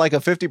 but there's like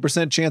a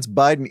 50% chance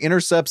Biden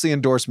intercepts the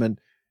endorsement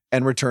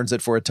and returns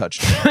it for a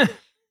touchdown."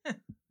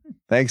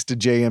 Thanks to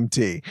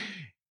JMT.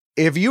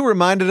 If you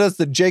reminded us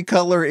that Jay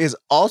Cutler is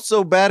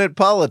also bad at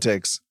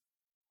politics,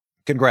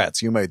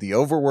 congrats, you made the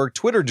overworked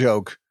Twitter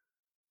joke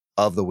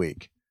of the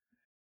week.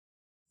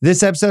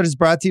 This episode is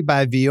brought to you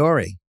by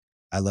Viore.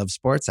 I love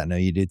sports. I know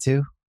you do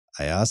too.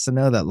 I also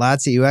know that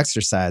lots of you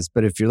exercise,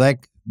 but if you're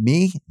like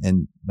me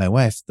and my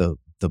wife, the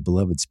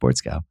beloved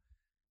sports gal,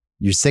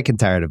 you're sick and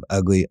tired of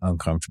ugly,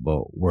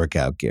 uncomfortable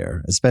workout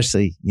gear.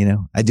 Especially,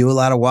 I do a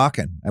lot of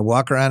walking. I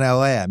walk around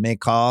LA. I make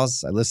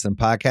calls. I listen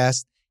to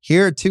podcasts.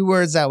 Here are 2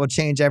 words that will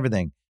change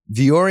everything.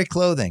 Viore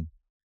Clothing,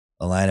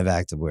 a line of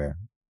activewear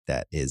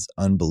that is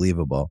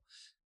unbelievable.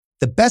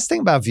 The best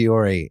thing about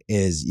Viore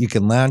is you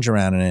can lounge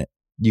around in it.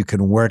 You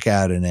can work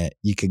out in it.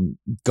 You can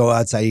go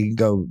outside. You can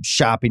go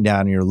shopping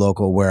down in your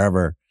local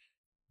wherever.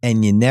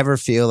 And you never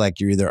feel like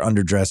you're either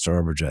underdressed or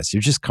overdressed.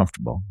 You're just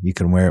comfortable. You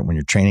can wear it when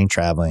you're training,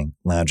 traveling,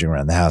 lounging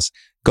around the house.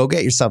 Go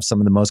get yourself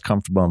some of the most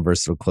comfortable and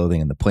versatile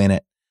clothing on the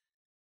planet.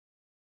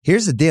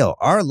 Here's the deal.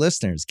 Our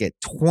listeners get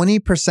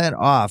 20%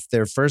 off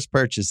their first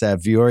purchase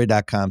at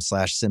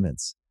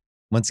Viore.com/Simmons.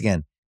 Once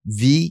again,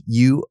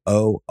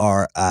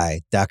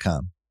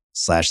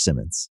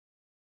 VUORI.com/Simmons.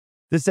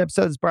 This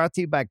episode is brought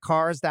to you by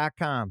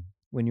Cars.com.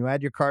 When you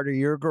add your car to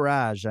your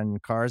garage on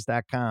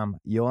Cars.com,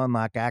 you'll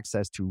unlock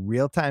access to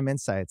real-time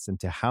insights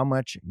into how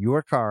much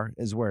your car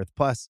is worth.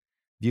 Plus,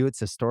 view its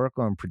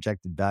historical and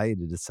projected value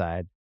to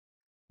decide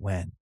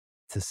when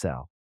to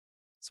sell.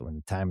 So when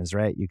the time is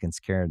right, you can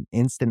secure an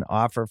instant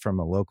offer from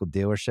a local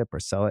dealership or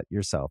sell it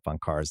yourself on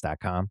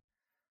Cars.com.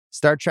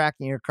 Start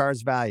tracking your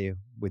car's value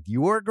with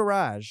your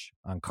garage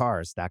on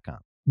Cars.com.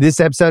 This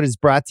episode is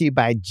brought to you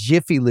by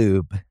Jiffy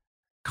Lube.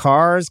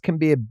 Cars can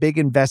be a big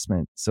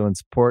investment, so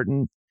it's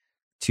important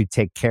to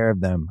take care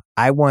of them.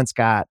 I once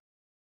got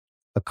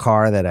a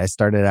car that I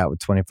started out with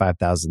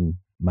 25,000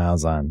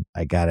 miles on.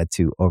 I got it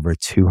to over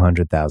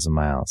 200,000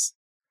 miles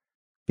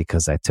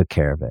because I took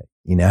care of it.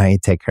 You know how you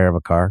take care of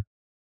a car?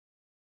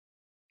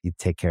 You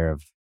take care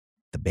of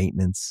the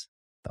maintenance,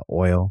 the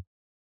oil,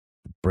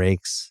 the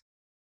brakes,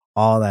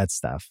 all that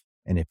stuff.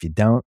 And if you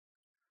don't,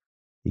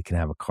 you can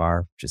have a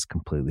car just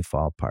completely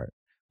fall apart.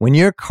 When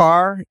your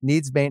car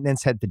needs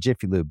maintenance, head to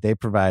Jiffy Lube. They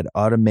provide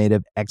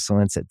automotive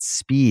excellence at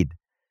speed.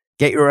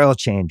 Get your oil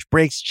change,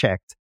 brakes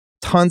checked,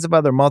 tons of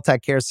other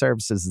multi-care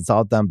services. It's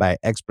all done by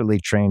expertly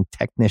trained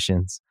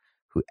technicians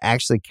who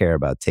actually care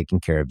about taking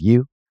care of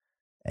you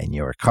and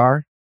your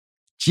car.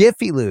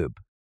 Jiffy Lube,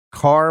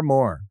 car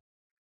more.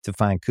 To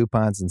find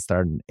coupons and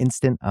start an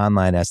instant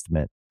online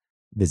estimate,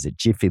 visit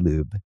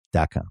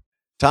jiffylube.com.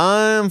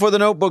 Time for the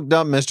notebook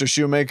dump, Mr.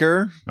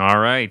 Shoemaker. All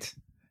right.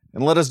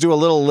 And let us do a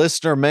little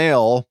listener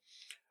mail.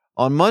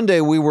 On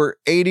Monday, we were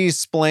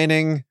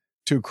 80s-splaining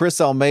to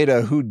Chris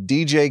Almeida who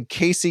DJ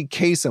Casey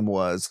Kasem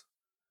was.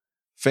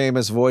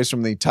 Famous voice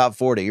from the top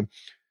 40.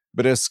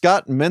 But as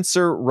Scott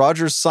Menser,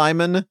 Roger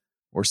Simon,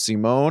 or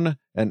Simone,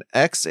 and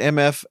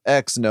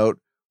XMFX note,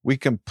 we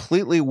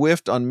completely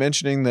whiffed on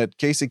mentioning that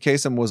Casey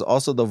Kasem was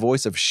also the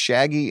voice of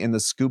Shaggy in the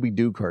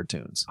Scooby-Doo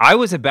cartoons. I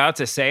was about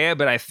to say it,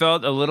 but I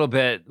felt a little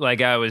bit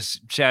like I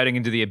was shouting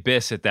into the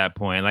abyss at that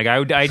point. Like I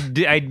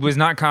was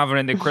not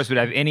confident that Chris would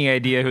have any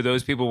idea who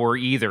those people were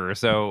either.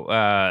 So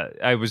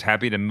I was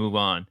happy to move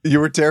on. You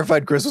were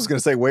terrified Chris was going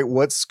to say, wait,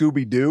 what's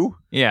Scooby-Doo?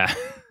 Yeah.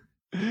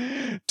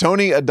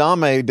 Tony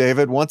Adame,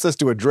 David, wants us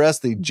to address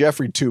the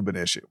Jeffrey Toobin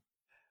issue.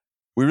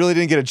 We really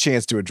didn't get a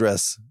chance to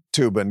address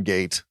Toobin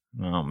Gate.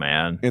 Oh,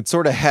 man. It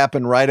sort of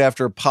happened right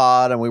after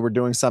pod and we were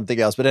doing something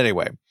else. But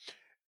anyway,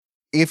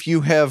 if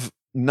you have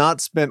not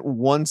spent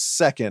 1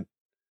 second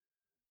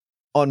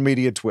on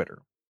media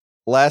Twitter,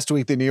 last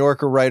week, the New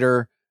Yorker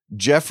writer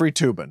Jeffrey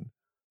Toobin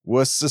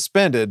was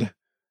suspended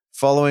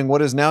following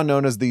what is now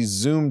known as the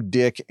Zoom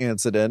Dick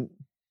incident.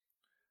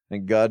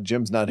 Thank God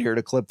Jim's not here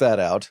to clip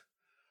that out.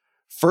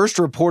 First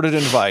reported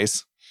in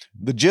Vice.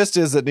 The gist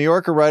is that New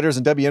Yorker writers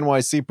and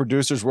WNYC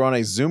producers were on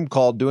a Zoom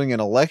call doing an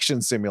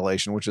election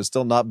simulation, which has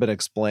still not been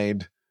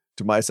explained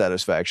to my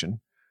satisfaction.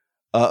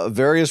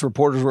 Various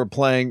reporters were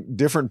playing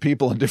different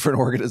people in different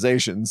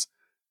organizations,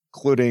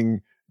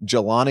 including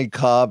Jelani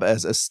Cobb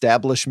as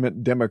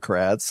establishment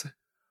Democrats.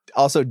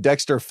 Also,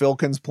 Dexter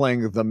Filkins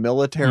playing the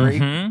military.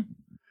 Mm-hmm.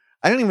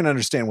 I don't even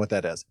understand what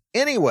that is.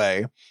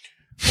 Anyway,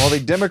 while the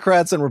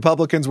Democrats and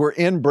Republicans were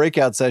in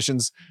breakout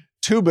sessions,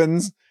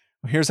 Toobin's,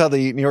 here's how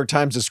the New York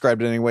Times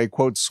described it anyway,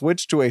 quote,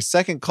 switched to a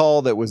second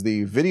call that was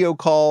the video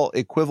call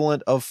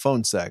equivalent of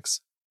phone sex.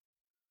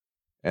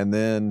 And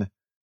then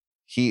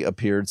he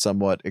appeared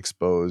somewhat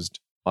exposed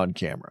on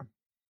camera.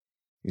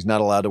 He's not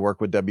allowed to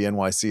work with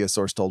WNYC, a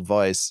source told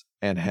Vice,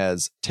 and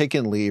has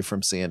taken leave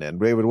from CNN.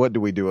 David, what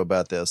do we do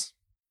about this?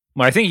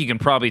 Well, I think you can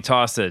probably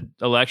toss the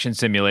election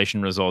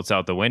simulation results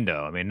out the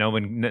window. I mean,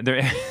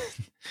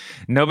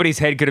 nobody's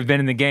head could have been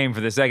in the game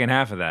for the second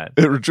half of that.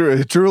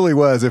 It truly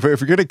was. If you're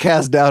going to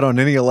cast doubt on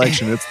any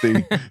election, it's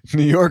the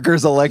New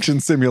Yorker's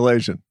election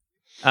simulation.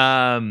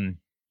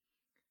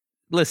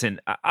 Listen,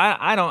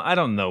 I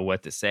don't know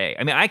what to say.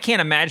 I mean, I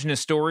can't imagine a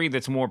story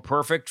that's more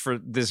perfect for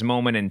this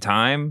moment in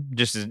time,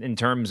 just in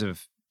terms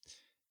of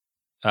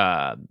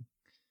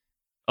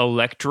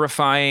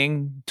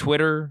electrifying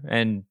Twitter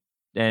and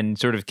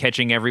sort of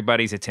catching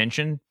everybody's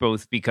attention,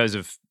 both because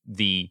of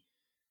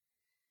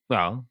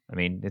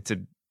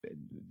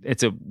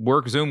it's a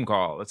work Zoom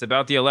call. It's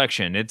about the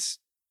election. It's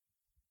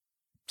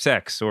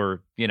sex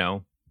or,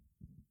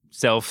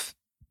 self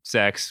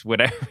sex,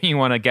 whatever you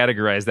want to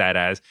categorize that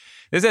as.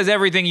 This has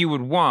everything you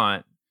would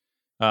want,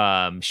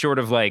 short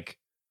of like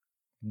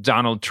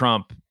Donald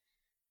Trump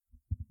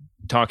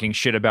talking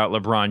shit about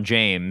LeBron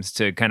James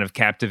to kind of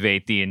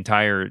captivate the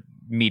entire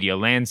media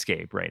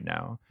landscape right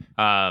now.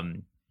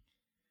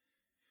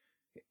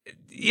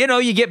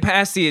 You get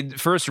past the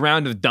first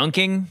round of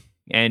dunking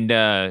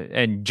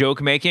and joke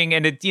making,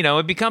 and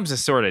it becomes a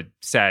sort of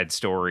sad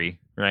story,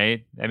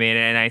 right? I mean,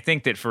 and I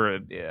think that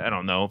I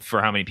don't know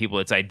for how many people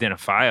it's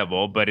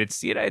identifiable, but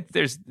it's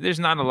there's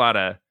not a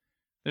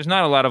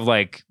lot of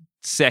like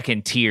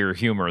second tier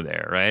humor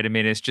there, right? I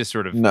mean, it's just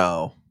sort of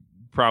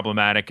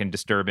problematic and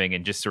disturbing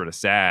and just sort of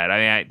sad.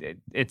 I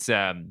mean, it's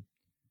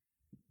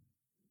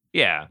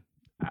yeah.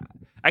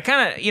 I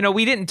kind of,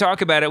 we didn't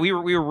talk about it. We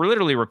were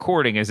literally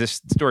recording as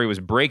this story was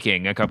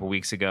breaking a couple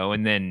weeks ago,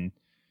 and then,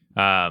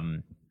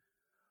 I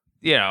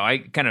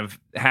kind of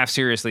half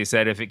seriously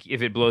said if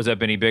it blows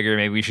up any bigger,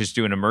 maybe we should just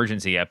do an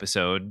emergency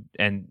episode.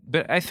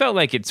 But I felt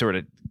like it sort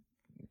of,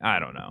 I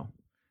don't know.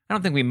 I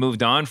don't think we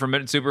moved on from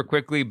it super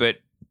quickly, but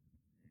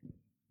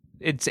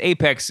its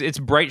apex, its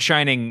bright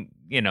shining,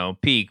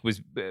 peak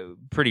was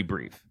pretty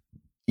brief.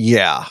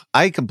 Yeah,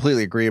 I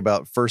completely agree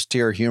about first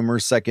tier humor,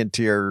 second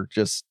tier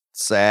just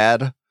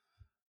sad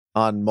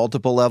on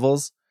multiple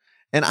levels.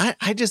 And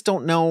I just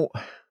don't know.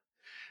 I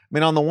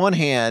mean, on the one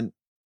hand,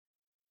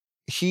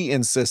 he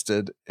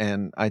insisted,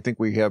 and I think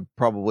we have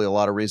probably a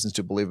lot of reasons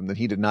to believe him, that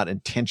he did not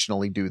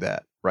intentionally do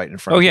that right in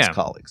front of his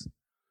colleagues.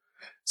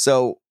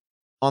 So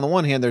on the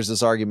one hand, there's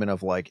this argument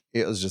of like,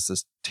 it was just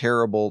this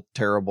terrible,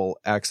 terrible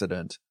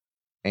accident.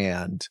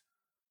 And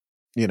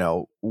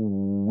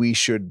we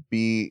should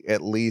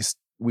at least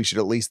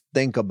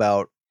think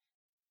about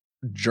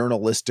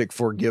journalistic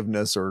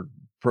forgiveness or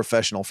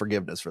professional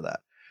forgiveness for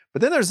that.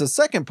 But then there's the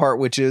second part,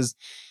 which is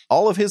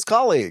all of his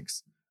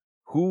colleagues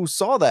who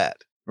saw that,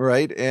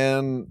 right,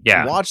 and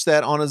watched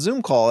that on a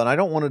Zoom call. And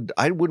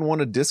I wouldn't want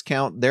to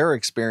discount their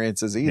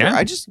experiences either.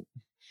 Yeah.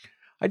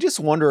 I just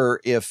wonder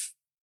if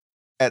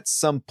at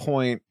some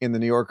point in the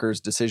New Yorker's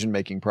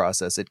decision-making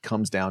process, it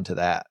comes down to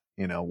that,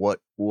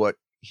 what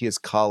his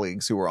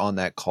colleagues who were on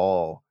that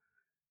call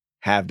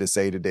have to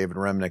say to David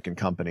Remnick and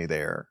company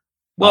there.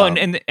 Well,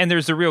 and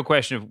there's the real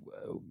question of,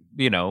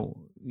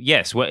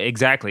 yes, what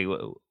exactly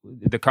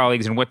the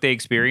colleagues and what they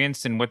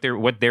experienced and what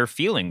their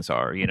feelings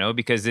are,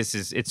 because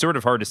it's sort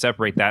of hard to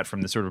separate that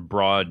from the sort of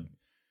broad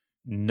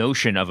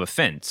notion of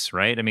offense,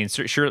 right? I mean,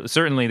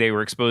 certainly they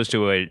were exposed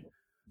to a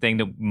thing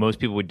that most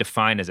people would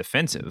define as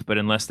offensive, but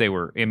unless they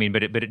were,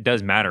 but it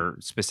does matter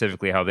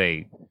specifically how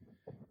they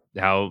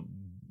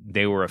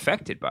were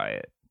affected by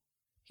it,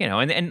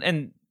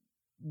 and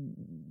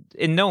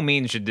in no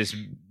means should this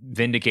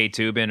vindicate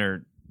Toobin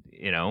or,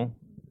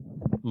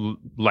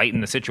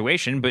 lighten the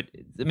situation. But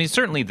I mean,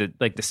 certainly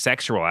the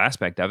sexual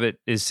aspect of it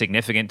is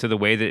significant to the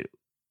way that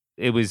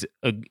it was.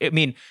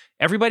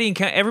 Everybody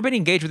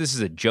engaged with this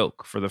as a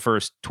joke for the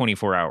first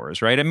 24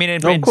 hours, right? I mean,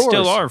 and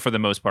still are for the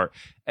most part.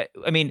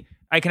 I mean,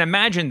 I can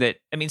imagine that.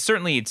 I mean,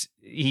 certainly it's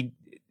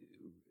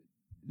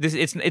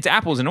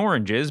apples and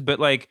oranges, but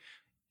like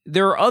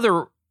there are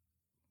other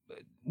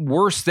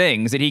worse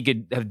things that he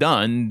could have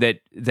done that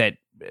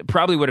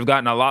probably would have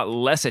gotten a lot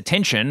less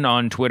attention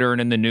on Twitter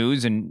and in the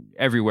news and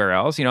everywhere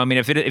else.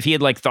 If he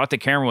had thought the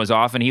camera was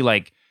off and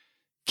he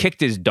kicked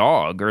his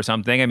dog or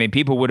something, I mean,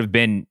 people would have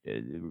been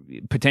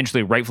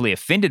potentially rightfully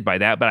offended by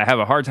that. But I have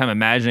a hard time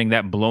imagining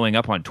that blowing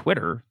up on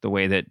Twitter the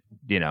way that,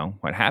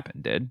 what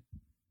happened did.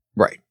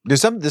 Right.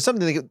 There's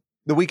something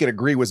that we could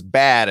agree was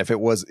bad if it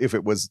was,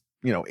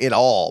 it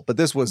all, but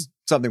this was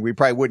something we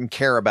probably wouldn't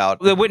care about.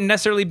 That wouldn't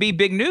necessarily be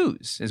big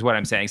news is what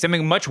I'm saying.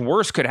 Something much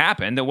worse could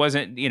happen that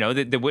wasn't,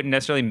 that wouldn't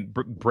necessarily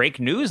break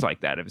news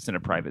like that if it's in a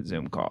private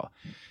Zoom call.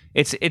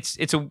 It's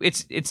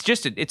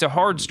a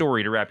hard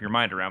story to wrap your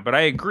mind around, but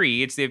I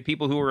agree. It's the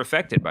people who were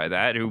affected by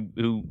that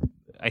who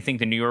I think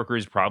the New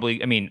Yorkers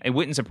probably, it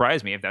wouldn't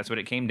surprise me if that's what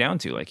it came down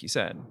to, like you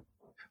said.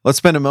 Let's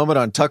spend a moment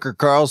on Tucker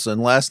Carlson.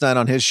 Last night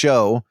on his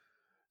show,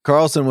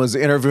 Carlson was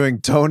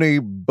interviewing Tony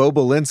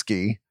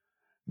Bobulinski,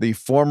 the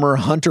former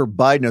Hunter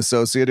Biden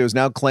associate, who is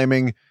now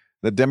claiming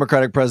the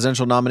Democratic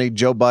presidential nominee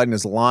Joe Biden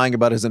is lying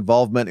about his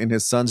involvement in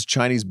his son's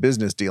Chinese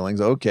business dealings.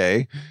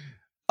 Okay.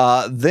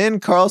 Then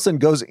Carlson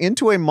goes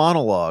into a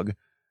monologue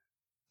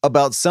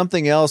about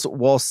something else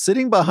while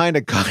sitting behind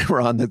a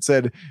chyron that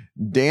said,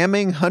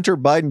 damning Hunter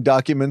Biden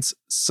documents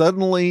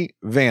suddenly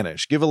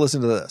vanish. Give a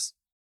listen to this.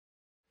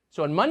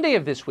 So on Monday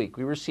of this week,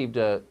 we received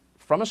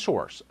from a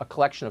source a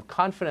collection of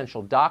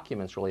confidential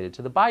documents related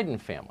to the Biden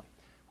family.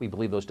 We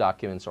believe those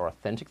documents are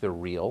authentic, they're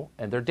real,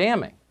 and they're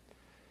damning.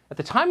 At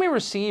the time we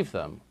received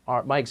them,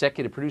 my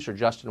executive producer,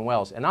 Justin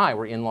Wells, and I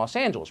were in Los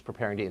Angeles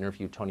preparing to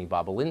interview Tony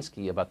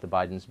Bobulinski about the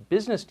Biden's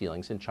business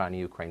dealings in China,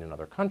 Ukraine, and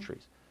other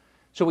countries.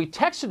 So we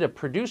texted a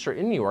producer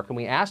in New York, and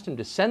we asked him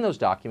to send those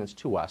documents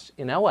to us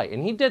in LA,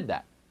 and he did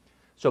that.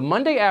 So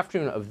Monday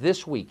afternoon of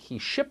this week, he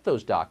shipped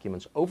those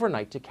documents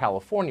overnight to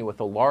California with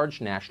a large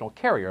national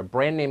carrier, a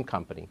brand name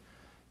company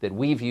that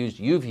we've used,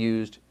 you've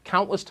used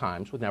countless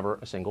times with never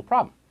a single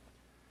problem.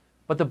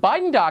 But the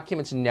Biden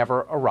documents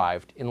never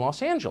arrived in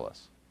Los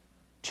Angeles.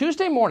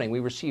 Tuesday morning, we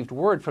received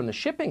word from the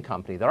shipping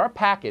company that our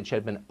package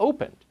had been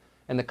opened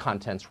and the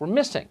contents were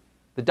missing.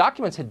 The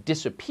documents had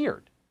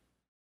disappeared.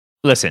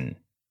 Listen,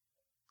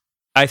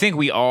 I think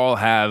we all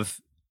have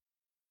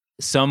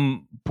at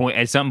some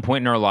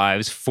point in our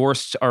lives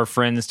forced our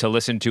friends to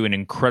listen to an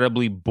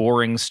incredibly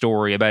boring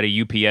story about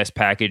a UPS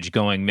package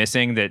going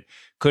missing that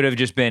could have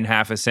just been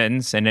half a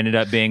sentence and ended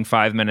up being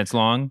 5 minutes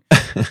long.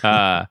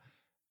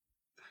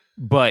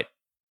 But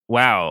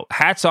wow,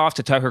 hats off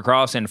to Tucker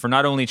Carlson for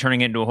not only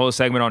turning it into a whole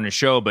segment on his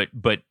show, but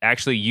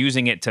actually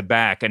using it to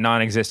back a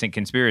non-existent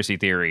conspiracy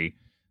theory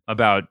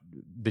about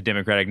the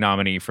Democratic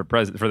nominee for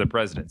the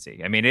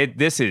presidency. I mean,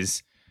 this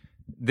is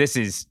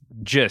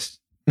just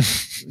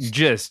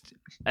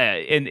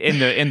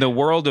in the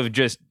world of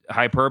just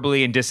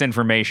hyperbole and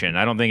disinformation.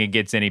 I don't think it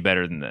gets any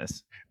better than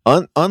this.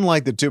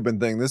 Unlike the Toobin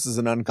thing, this is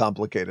an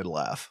uncomplicated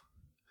laugh.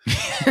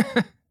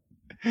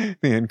 The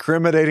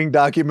incriminating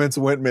documents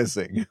went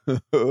missing.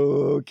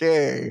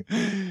 Okay.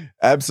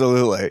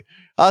 Absolutely.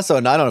 Also,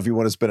 and I don't know if you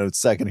want to spend a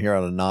second here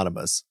on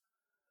Anonymous,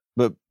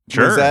 but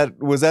sure.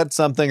 Was that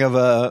something of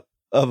a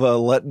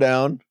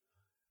letdown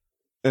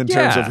in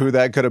terms of who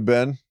that could have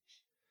been?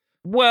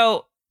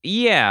 Well,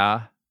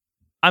 yeah.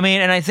 I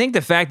mean, and I think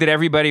the fact that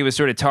everybody was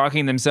sort of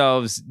talking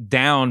themselves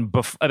down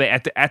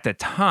at the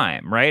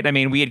time, right? I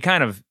mean, we had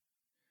kind of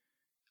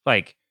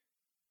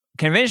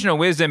conventional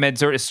wisdom had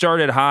sort of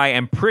started high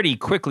and pretty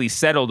quickly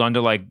settled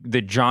onto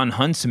the John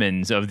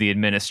Huntsmans of the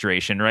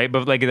administration, right?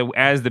 But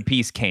as the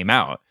piece came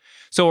out,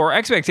 so our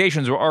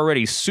expectations were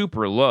already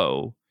super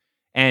low,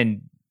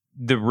 and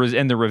the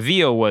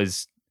reveal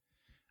was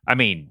I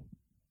mean,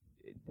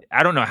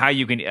 I don't know how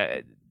you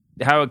can.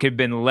 How it could have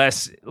been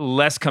less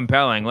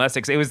compelling,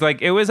 it was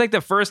like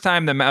the first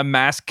time the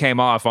mask came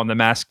off on The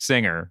Masked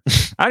Singer.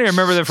 I don't even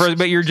remember the first,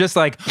 but you're just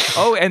like,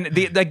 oh, and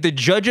the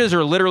judges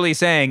are literally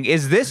saying,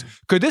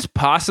 could this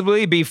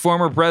possibly be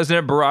former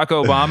President Barack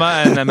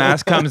Obama? And the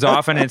mask comes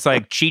off and it's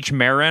like Cheech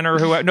Marin or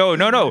who?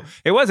 No,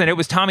 it wasn't. It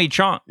was Tommy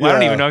Chong. Well, I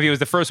don't even know if he was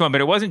the first one, but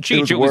it wasn't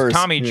Cheech. It was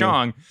Tommy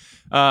Chong.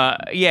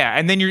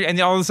 And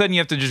then all of a sudden you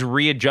have to just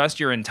readjust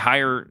your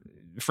entire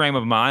frame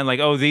of mind, like,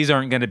 oh, these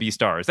aren't going to be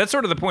stars. That's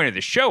sort of the point of the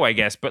show, I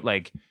guess. But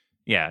like,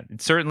 yeah,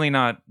 it's certainly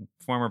not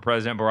former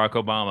President Barack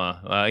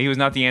Obama. He was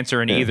not the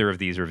answer in either of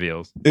these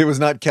reveals. It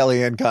was not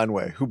Kellyanne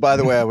Conway, who, by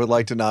the way, I would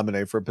like to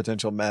nominate for a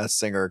potential Masked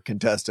Singer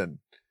contestant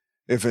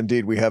if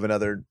indeed we have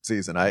another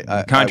season.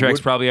 Contract's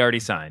probably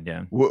already signed.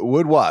 Yeah,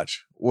 would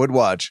watch.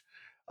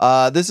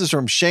 This is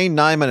from Shane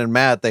Nyman and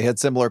Matt. They had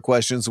similar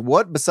questions.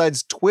 What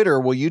besides Twitter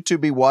will you two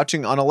be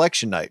watching on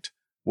election night?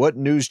 What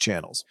news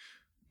channels?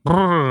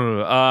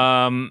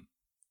 As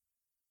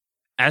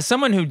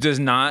someone who does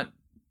not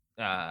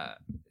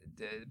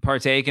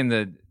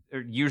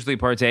usually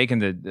partake in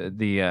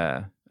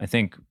the I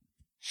think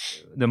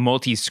the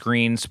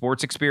multi-screen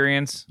sports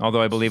experience,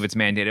 although I believe it's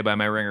mandated by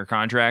my Ringer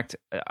contract,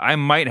 I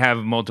might have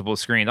multiple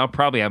screens. I'll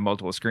probably have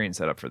multiple screens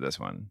set up for this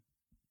one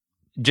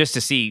just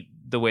to see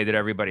the way that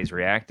everybody's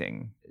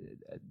reacting.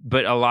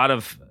 But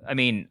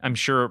I'm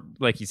sure,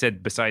 like you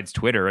said, besides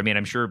Twitter,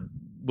 I'm sure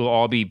we'll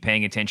all be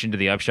paying attention to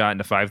the Upshot and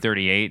to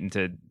 538 and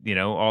to,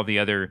 all the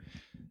other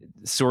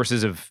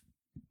sources of,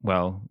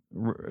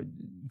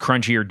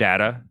 crunchier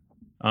data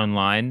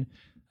online.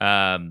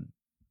 I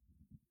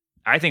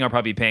think I'll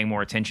probably be paying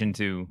more attention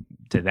to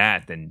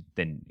that than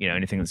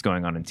anything that's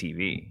going on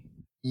TV.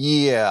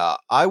 Yeah,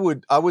 I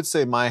would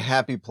say my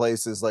happy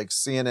place is like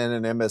CNN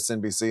and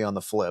MSNBC on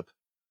the flip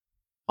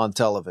on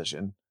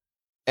television.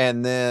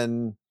 And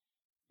then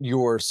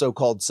your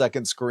so-called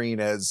second screen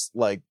as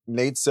like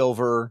Nate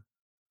Silver,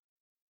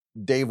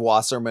 Dave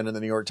Wasserman, and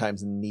the New York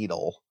Times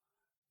Needle.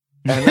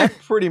 And that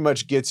pretty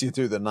much gets you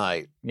through the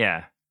night.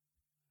 Yeah.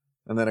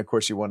 And then, of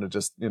course, you want to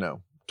just,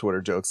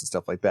 Twitter jokes and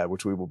stuff like that,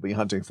 which we will be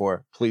hunting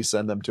for. Please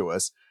send them to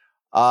us.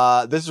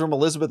 This is from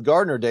Elizabeth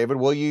Gardner, David.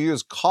 Will you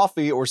use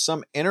coffee or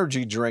some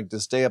energy drink to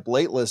stay up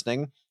late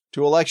listening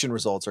to election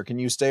results, or can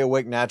you stay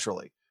awake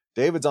naturally?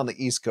 David's on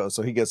the East Coast,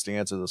 so he gets to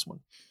answer this one.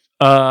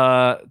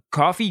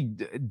 Coffee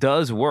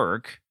does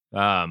work.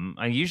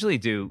 I usually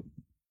do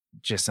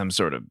just some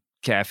sort of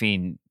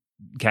caffeinated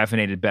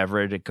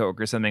beverage, a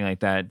Coke or something like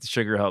that.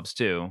 Sugar helps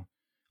too.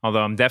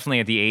 Although I'm definitely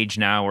at the age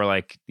now where,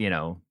 like,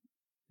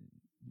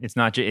 it's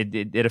not.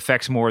 It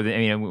affects more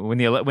than when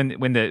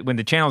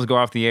the channels go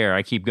off the air,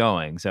 I keep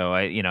going. So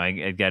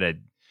I gotta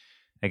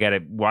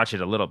watch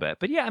it a little bit.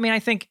 But yeah, I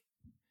think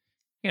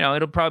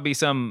it'll probably be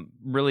some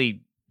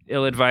really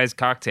ill-advised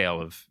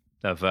cocktail of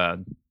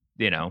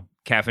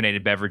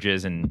caffeinated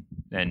beverages and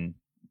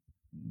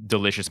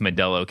delicious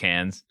Modelo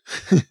cans.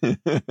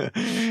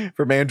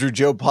 From Andrew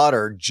Joe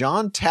Potter,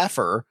 John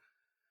Taffer,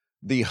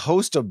 the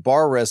host of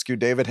Bar Rescue,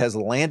 David, has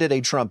landed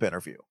a Trump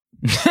interview.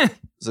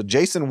 So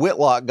Jason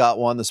Whitlock got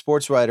one, the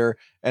sports writer,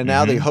 and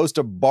now the host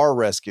of Bar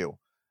Rescue.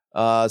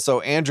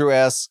 So Andrew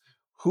asks,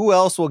 who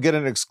else will get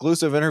an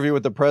exclusive interview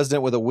with the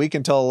president with a week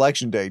until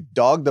election day?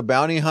 Dog the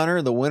Bounty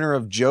Hunter, the winner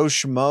of Joe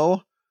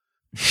Schmo?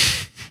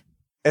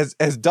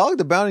 Has Dog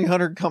the Bounty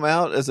Hunter come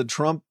out as a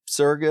Trump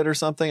surrogate or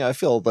something? I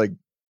feel like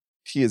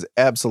he is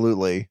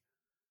absolutely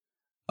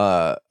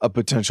a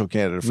potential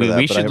candidate for that.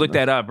 We should look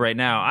that up right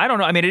now. I don't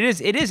know. It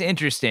is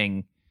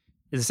interesting.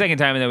 It's the second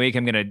time in the week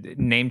I'm going to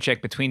name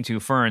check Between Two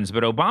Ferns,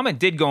 but Obama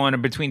did go on a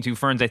Between Two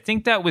Ferns. I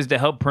think that was to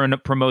help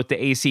promote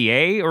the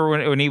ACA, or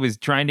when he was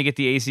trying to get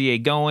the ACA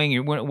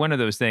going, one of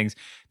those things.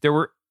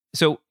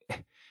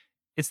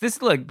 It's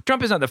this, like,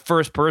 Trump is not the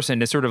first person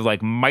to sort of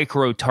like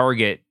micro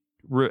target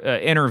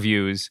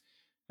interviews,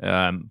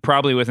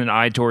 probably with an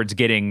eye towards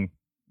getting,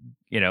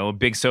 a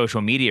big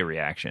social media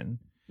reaction.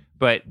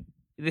 But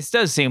this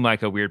does seem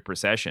like a weird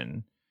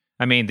procession.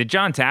 The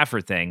John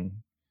Taffer thing,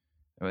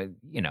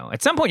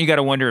 at some point you got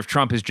to wonder if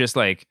Trump is just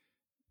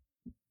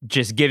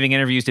giving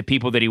interviews to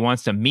people that he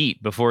wants to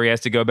meet before he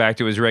has to go back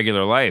to his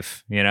regular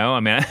life.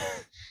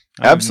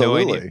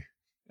 Absolutely.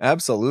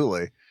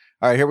 Absolutely.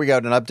 All right, here we go.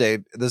 An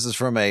update. This is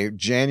from a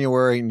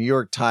January New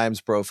York Times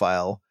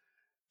profile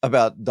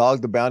about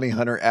Dog the Bounty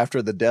Hunter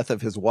after the death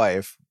of his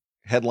wife.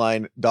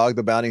 Headline, Dog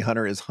the Bounty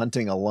Hunter is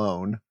hunting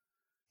alone.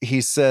 He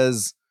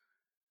says,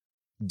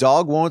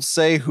 Dog won't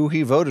say who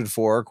he voted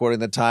for,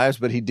 according to the Times,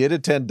 but he did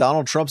attend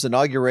Donald Trump's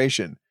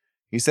inauguration.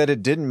 He said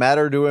it didn't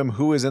matter to him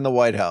who is in the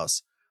White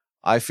House.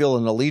 I feel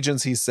an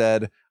allegiance, he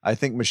said. I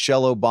think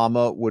Michelle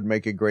Obama would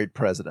make a great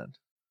president.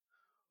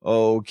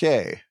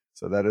 Okay,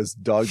 so that is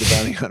Dog the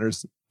Bounty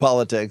Hunter's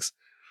politics.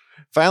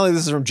 Finally,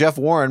 this is from Jeff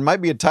Warren.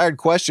 Might be a tired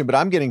question, but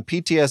I'm getting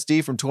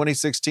PTSD from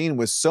 2016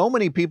 with so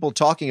many people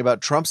talking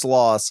about Trump's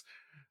loss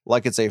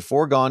like it's a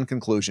foregone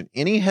conclusion.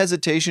 Any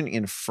hesitation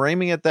in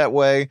framing it that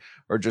way,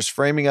 or just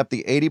framing up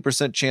the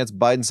 80% chance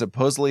Biden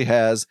supposedly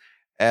has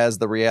as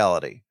the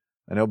reality?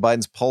 I know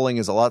Biden's polling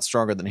is a lot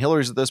stronger than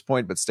Hillary's at this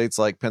point, but states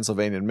like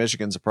Pennsylvania and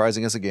Michigan,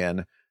 surprising us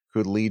again,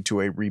 could lead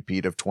to a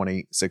repeat of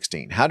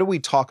 2016. How do we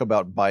talk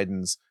about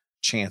Biden's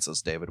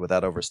chances, David,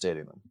 without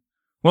overstating them?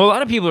 Well, a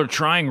lot of people are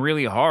trying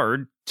really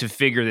hard to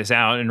figure this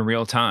out in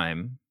real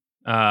time.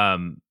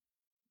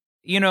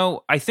 You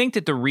know, I think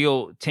that the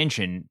real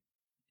tension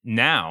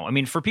now, I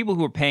mean, for people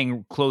who are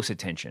paying close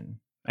attention,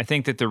 I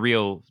think that the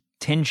real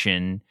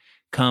tension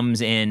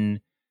comes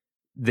in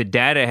the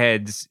data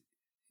heads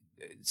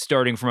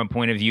starting from a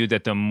point of view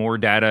that the more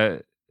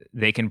data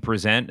they can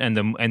present and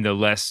the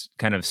less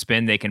kind of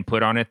spin they can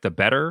put on it, the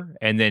better.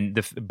 And then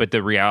but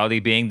the reality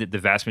being that the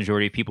vast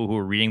majority of people who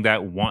are reading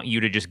that want you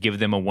to just give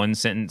them a one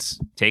sentence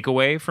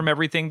takeaway from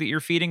everything that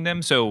you're feeding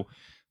them. So,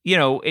 you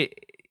know,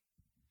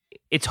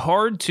 it's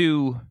hard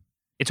to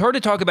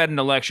talk about an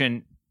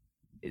election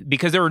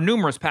because there are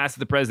numerous paths to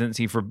the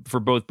presidency for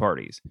both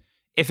parties.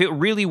 If it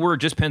really were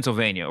just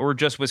Pennsylvania or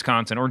just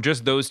Wisconsin or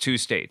just those two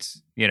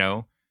states, you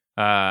know,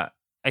 I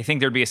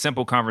think there'd be a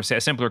simpler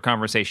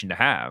conversation to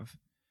have.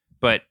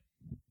 But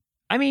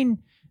I mean,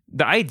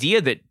 the idea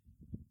that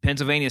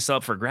Pennsylvania is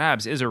up for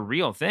grabs is a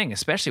real thing,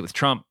 especially with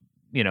Trump,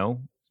 you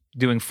know,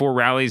 doing 4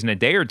 rallies in a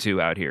day or two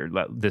out here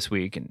this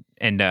week.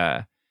 And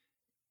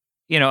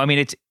you know, I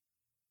mean,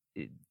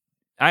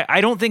 I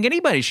don't think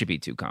anybody should be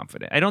too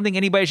confident. I don't think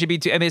anybody should be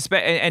too, I mean,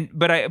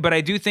 but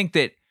I do think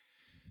that,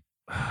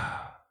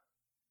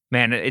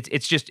 man,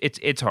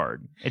 it's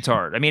hard. It's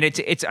hard. I mean,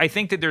 I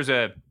think that there's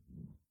a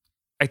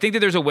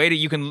way that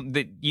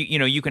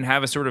you can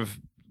have a sort of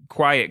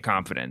quiet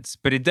confidence,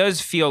 but it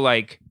does feel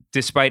like,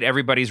 despite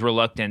everybody's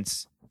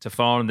reluctance to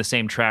fall in the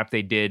same trap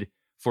they did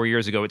 4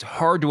 years ago, it's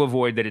hard to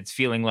avoid that. It's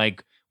feeling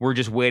like we're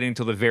just waiting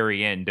until the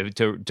very end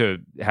to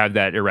have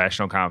that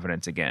irrational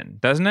confidence again,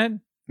 doesn't it?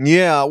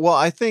 Yeah, well,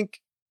 I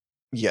think,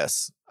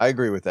 yes, I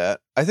agree with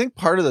that. I think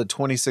part of the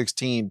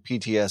 2016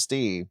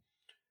 PTSD,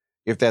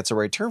 if that's the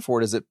right term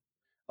for it, is that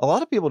a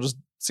lot of people just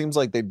seems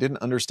like they didn't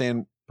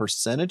understand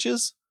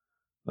percentages.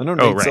 I know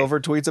Nate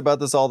Silver tweets about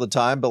this all the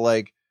time, but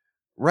like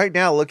right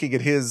now, looking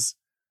at his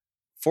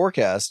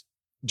forecast,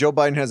 Joe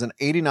Biden has an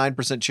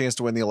 89% chance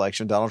to win the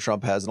election. Donald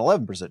Trump has an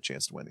 11%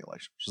 chance to win the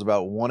election, which is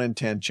about 1 in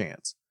 10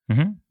 chance.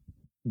 Mm-hmm.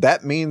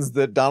 That means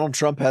that Donald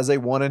Trump has a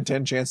 1 in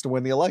 10 chance to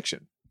win the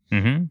election.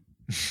 Mm-hmm.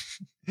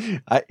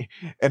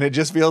 And it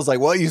just feels like,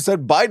 well, you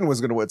said Biden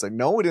was going to win. It's like,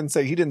 no,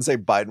 he didn't say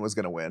Biden was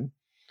going to win.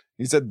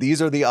 He said these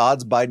are the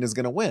odds Biden is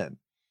going to win.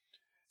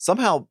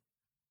 Somehow,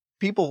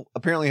 people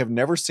apparently have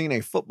never seen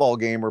a football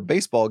game or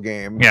baseball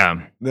game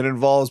that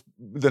involves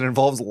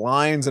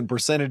lines and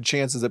percentage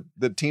chances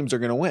that teams are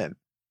going to win.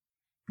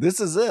 This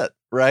is it,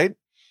 right?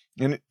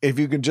 And if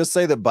you can just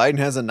say that Biden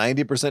has a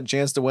 90%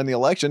 chance to win the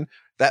election,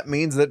 that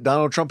means that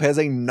Donald Trump has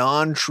a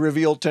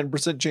non-trivial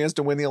 10% chance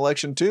to win the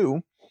election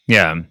too.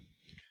 Yeah.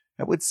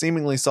 That would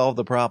seemingly solve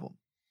the problem.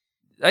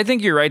 I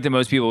think you're right that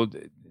most people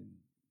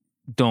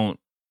don't,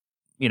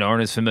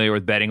 aren't as familiar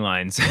with betting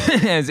lines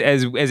as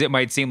it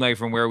might seem like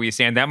from where we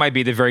stand. That might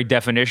be the very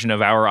definition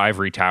of our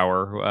ivory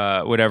tower,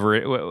 however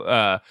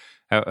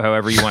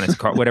you want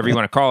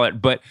to call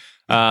it. But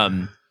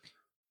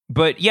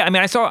yeah, I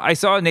mean, I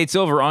saw Nate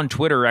Silver on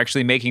Twitter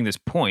actually making this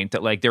point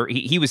that like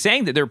he was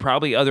saying that there are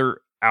probably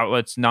other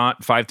outlets,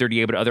 not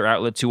 538, but other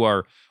outlets who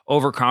are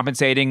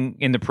overcompensating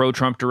in the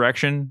pro-Trump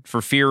direction for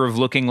fear of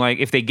looking like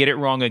if they get it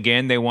wrong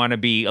again, they want to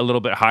be a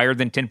little bit higher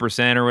than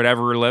 10% or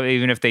whatever,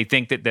 even if they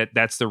think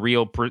that's the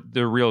real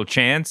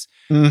chance.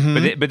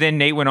 Mm-hmm. But then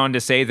Nate went on to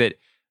say that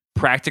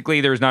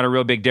practically there's not a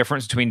real big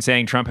difference between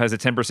saying Trump has a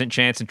 10%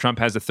 chance and Trump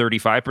has a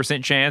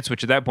 35% chance,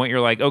 which at that point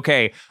you're like,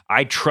 okay,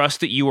 I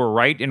trust that you were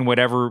right in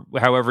whatever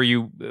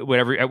you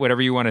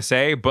want to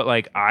say, but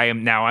like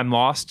I'm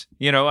lost.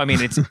 I mean,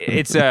 it's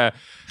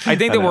I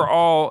think that we're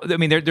all, I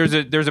mean,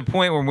 there's a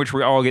point in which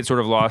we all get sort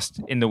of lost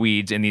in the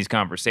weeds in these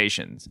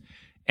conversations.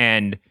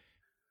 And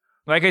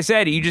like I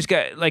said, you just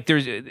got like,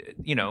 there's,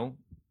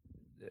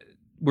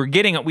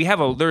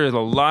 there's a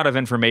lot of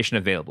information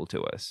available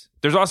to us.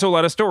 There's also a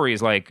lot of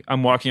stories. Like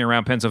I'm walking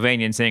around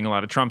Pennsylvania and seeing a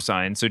lot of Trump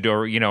signs. So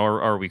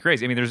are we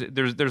crazy? I mean,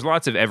 there's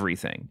lots of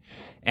everything.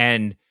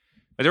 And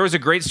there was a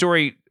great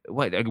story,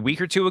 a week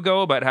or two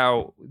ago about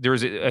how there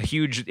was a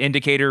huge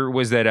indicator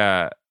was that,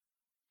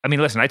 I mean,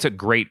 listen, I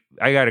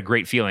got a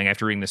great feeling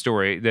after reading the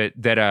story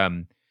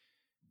that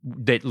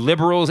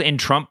liberals in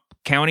Trump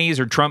counties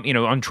or Trump,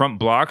 on Trump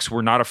blocks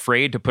were not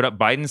afraid to put up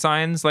Biden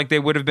signs like they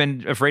would have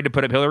been afraid to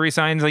put up Hillary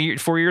signs like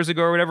 4 years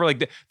ago or whatever.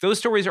 Like those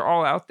stories are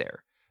all out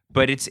there,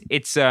 but it's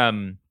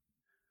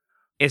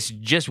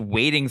just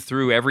wading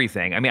through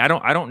everything. I mean, I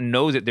don't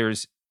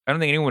think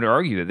anyone would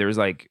argue that there's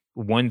like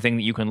one thing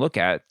that you can look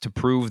at to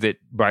prove that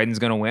Biden's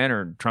going to win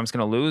or Trump's going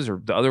to lose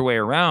or the other way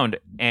around.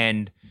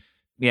 And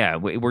yeah,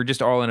 we're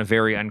just all in a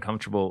very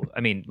uncomfortable.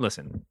 I mean,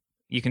 listen.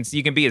 You can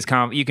be as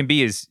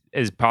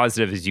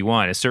positive as you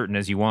want, as certain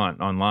as you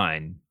want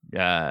online.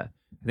 I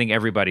think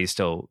everybody's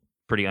still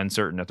pretty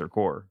uncertain at their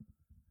core.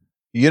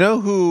 You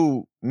know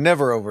who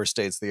never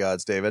overstates the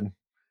odds, David?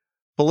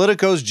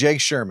 Politico's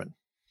Jake Sherman.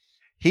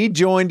 He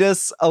joined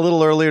us a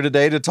little earlier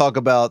today to talk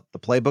about the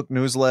Playbook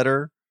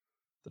newsletter,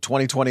 the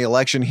 2020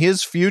 election,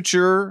 his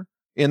future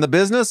in the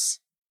business.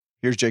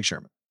 Here's Jake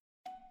Sherman.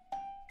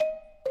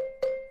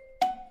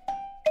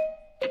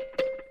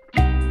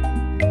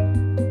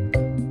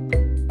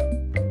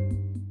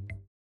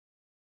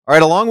 All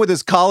right, along with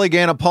his colleague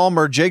Anna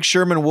Palmer, Jake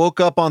Sherman woke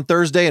up on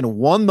Thursday and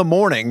won the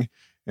morning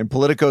in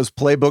Politico's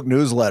Playbook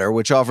newsletter,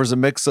 which offers a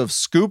mix of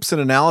scoops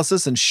and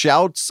analysis and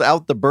shouts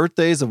out the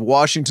birthdays of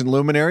Washington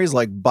luminaries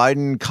like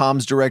Biden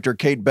comms director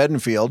Kate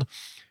Bedingfield.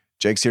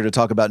 Jake's here to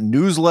talk about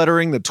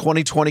newslettering, the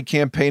 2020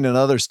 campaign, and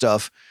other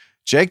stuff.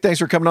 Jake, thanks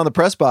for coming on the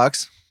press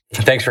box.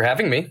 Thanks for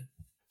having me.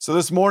 So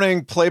this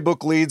morning,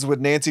 Playbook leads with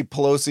Nancy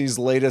Pelosi's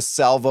latest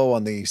salvo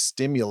on the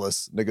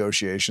stimulus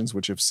negotiations,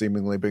 which have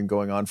seemingly been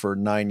going on for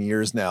 9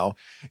 years now.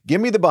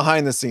 Give me the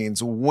behind the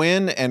scenes.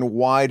 When and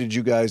why did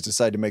you guys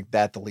decide to make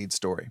that the lead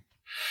story?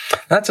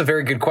 That's a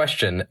very good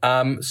question.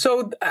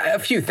 So a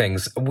few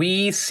things.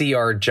 We see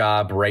our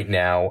job right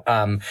now.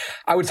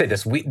 I would say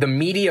this, the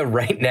media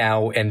right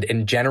now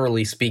and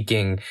generally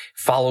speaking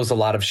follows a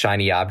lot of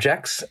shiny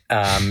objects.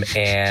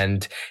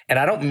 And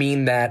I don't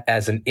mean that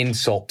as an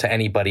insult to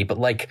anybody, but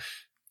like,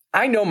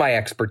 I know my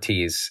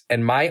expertise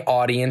and my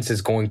audience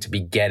is going to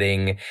be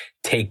getting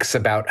takes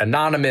about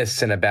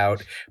Anonymous and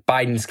about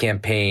Biden's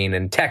campaign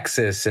and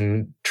Texas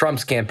and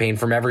Trump's campaign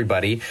from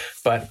everybody.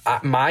 But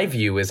my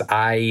view is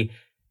Anna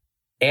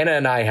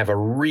and I have a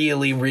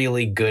really,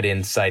 really good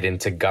insight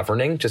into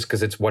governing just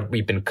because it's what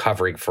we've been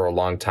covering for a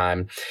long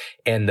time,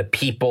 and the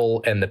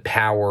people and the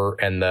power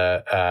and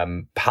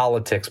the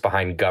politics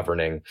behind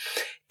governing.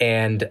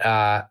 And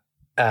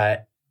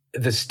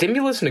the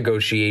stimulus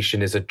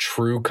negotiation is a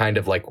true kind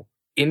of like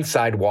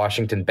inside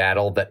Washington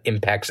battle that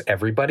impacts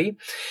everybody.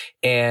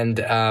 And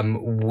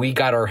we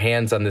got our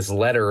hands on this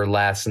letter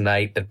last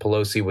night that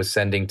Pelosi was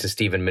sending to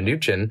Steven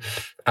Mnuchin.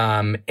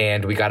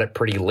 And we got it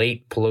pretty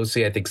late.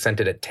 Pelosi, I think, sent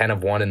it at 10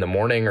 of 1 in the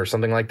morning or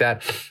something like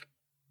that.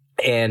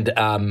 And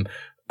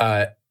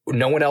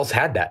no one else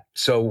had that.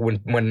 So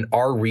when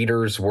our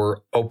readers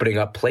were opening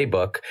up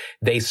Playbook,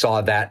 they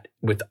saw that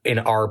in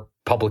our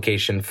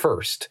publication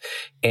first.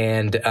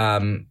 And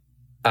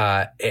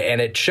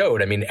it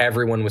showed. I mean,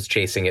 everyone was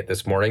chasing it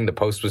this morning. The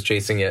Post was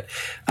chasing it.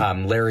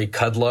 Larry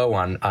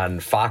Kudlow on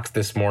Fox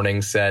this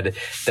morning said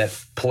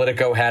that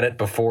Politico had it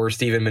before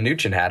Steven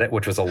Mnuchin had it,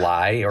 which was a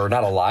lie, or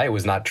not a lie. It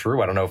was not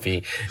true. I don't know if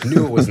he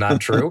knew it was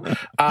not true.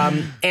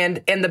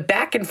 And the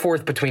back and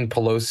forth between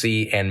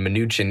Pelosi and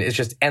Mnuchin is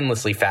just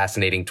endlessly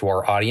fascinating to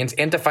our audience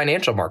and to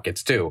financial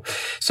markets too.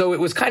 So it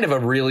was kind of a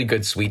really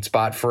good sweet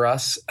spot for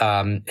us.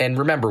 And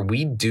remember,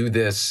 we do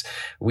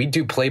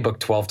Playbook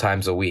 12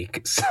 times a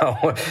week.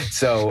 So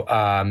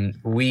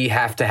we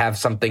have to have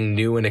something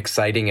new and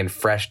exciting and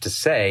fresh to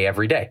say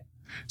every day.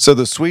 So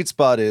the sweet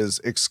spot is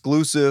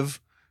exclusive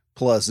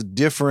plus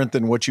different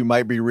than what you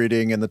might be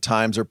reading in the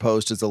Times or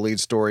Post as the lead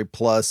story,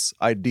 plus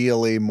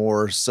ideally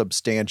more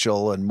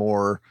substantial and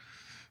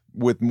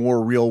with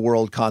more real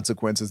world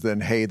consequences than,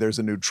 hey, there's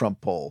a new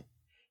Trump poll.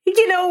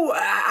 You know,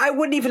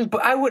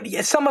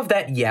 some of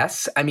that,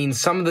 yes. I mean,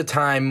 some of the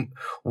time,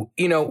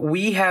 you know,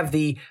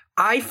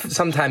 I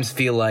sometimes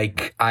feel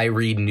like I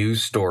read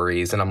news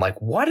stories and I'm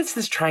like, what is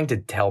this trying to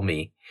tell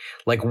me?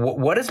 Like,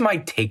 what is my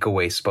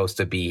takeaway supposed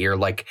to be here?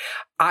 Like,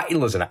 I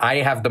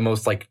have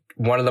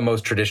one of the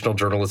most traditional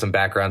journalism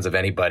backgrounds of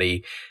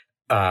anybody,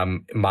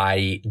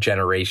 my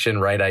generation,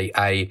 right?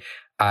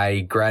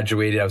 I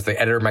graduated. I was the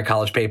editor of my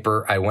college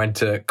paper. I went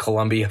to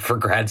Columbia for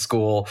grad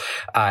school.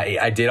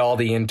 I did all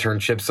the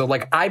internships. So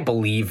like, I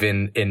believe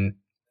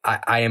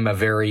I am a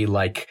very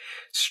like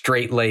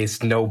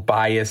straight-laced, no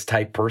bias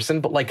type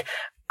person, but like,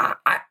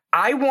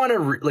 I want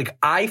to,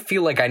 I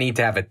feel like I need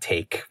to have a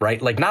take,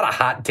 right? Like not a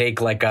hot take,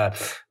 like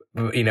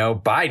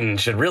Biden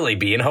should really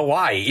be in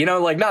Hawaii,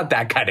 like not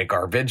that kind of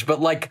garbage, but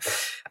like,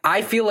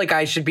 I feel like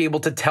I should be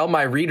able to tell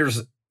my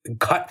readers,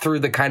 cut through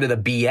the kind of the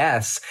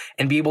BS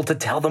and be able to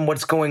tell them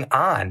what's going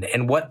on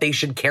and what they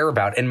should care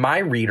about. And my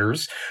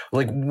readers,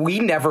 we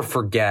never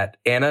forget,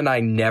 Anna and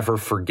I never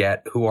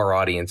forget who our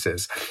audience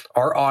is.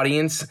 Our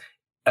audience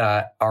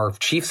are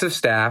chiefs of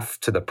staff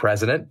to the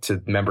president,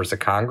 to members of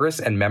Congress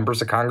and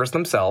members of Congress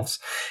themselves,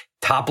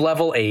 top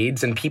level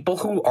aides, and people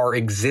who are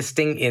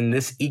existing in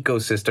this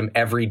ecosystem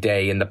every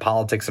day in the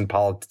politics and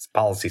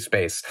policy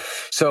space.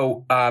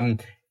 So,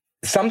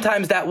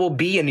 sometimes that will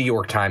be a New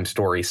York Times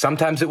story.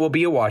 Sometimes it will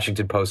be a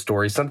Washington Post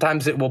story.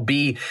 Sometimes it will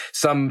be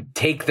some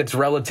take that's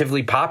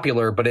relatively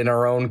popular, but in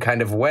our own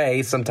kind of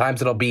way.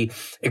 Sometimes it'll be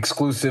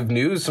exclusive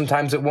news.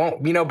 Sometimes it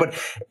won't,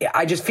 but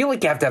I just feel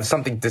like you have to have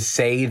something to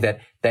say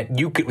that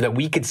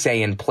we could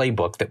say in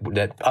Playbook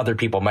that other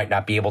people might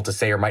not be able to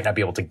say or might not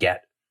be able to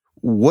get.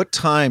 What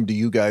time do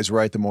you guys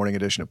write the morning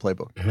edition of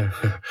Playbook?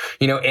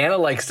 Anna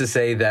likes to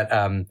say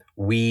that,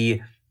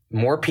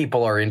 more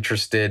people are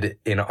interested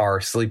in our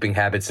sleeping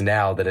habits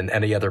now than at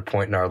any other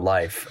point in our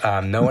life.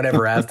 No one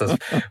ever asked us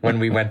when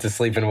we went to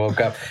sleep and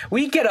woke up.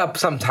 We get up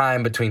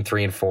sometime between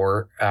 3 and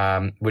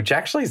 4, which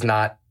actually is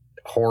not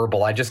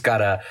horrible. I just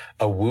got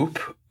a Whoop.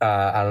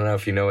 I don't know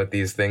if you know what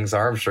these things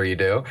are. I'm sure you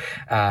do.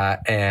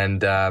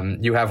 And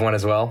you have one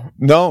as well?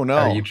 No.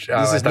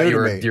 This is new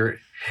to me.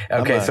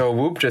 Okay, so a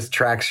Whoop just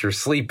tracks your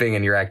sleeping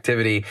and your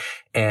activity,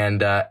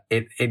 and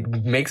it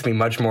makes me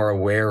much more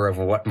aware of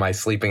what my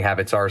sleeping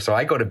habits are. So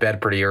I go to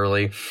bed pretty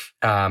early,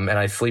 and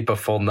I sleep a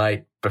full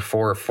night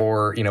before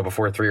 3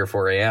 or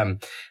 4 a.m.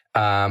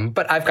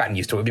 But I've gotten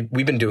used to it.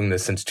 We've been doing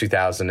this since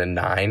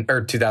 2009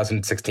 or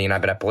 2016.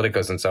 I've been at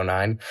Politico since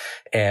 2009,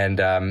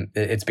 and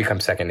it's become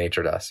second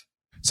nature to us.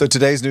 So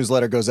today's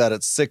newsletter goes out at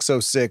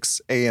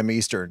 6:06 a.m.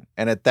 Eastern.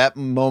 And at that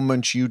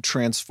moment, you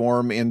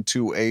transform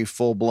into a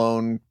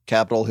full-blown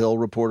Capitol Hill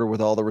reporter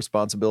with all the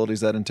responsibilities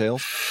that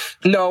entails?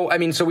 No, I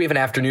mean, so we have an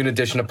afternoon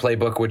edition of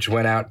Playbook, which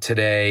went out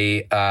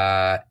today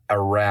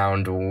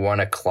around 1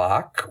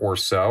 o'clock or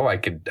so. I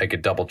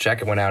could double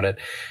check. It went out at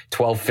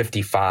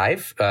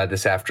 12:55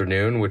 this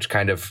afternoon, which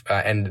kind of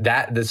and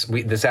that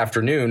this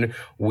afternoon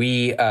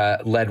we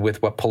led with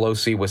what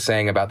Pelosi was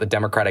saying about the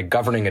Democratic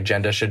governing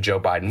agenda should Joe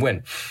Biden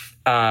win.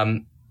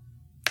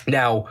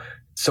 Now,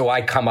 so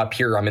I come up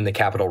here, I'm in the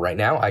Capitol right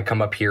now. I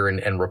come up here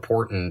and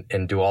report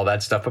and do all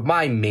that stuff. But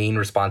my main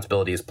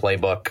responsibility is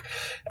Playbook.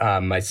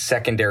 My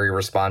secondary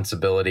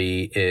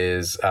responsibility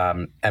is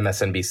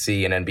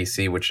MSNBC and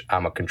NBC, which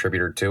I'm a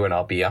contributor to, and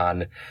I'll be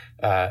on.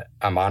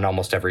 I'm on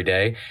almost every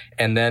day.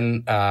 And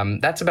then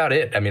that's about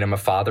it. I mean, I'm a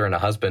father and a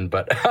husband,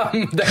 but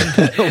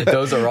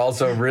those are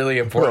also really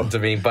important to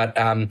me. But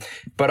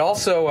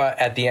also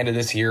at the end of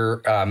this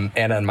year,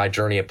 Anna and my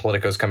journey at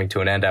Politico is coming to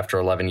an end after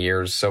 11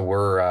 years. So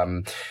we're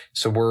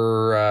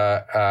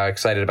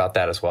excited about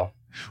that as well.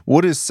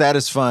 What is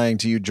satisfying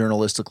to you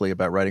journalistically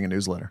about writing a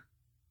newsletter?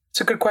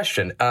 It's a good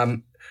question.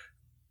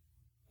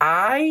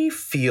 I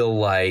feel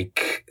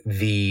like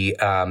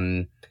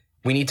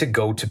we need to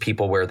go to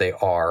people where they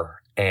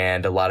are.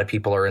 And a lot of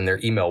people are in their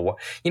email.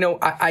 You know,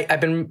 I've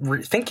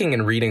been thinking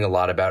and reading a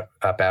lot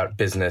about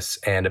business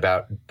and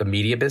about the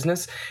media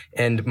business.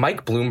 And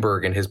Mike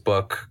Bloomberg in his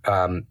book,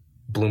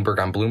 Bloomberg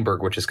on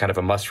Bloomberg, which is kind of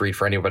a must read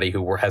for anybody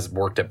who has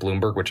worked at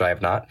Bloomberg, which I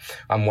have not.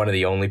 I'm one of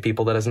the only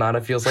people that has not,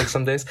 it feels like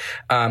some days.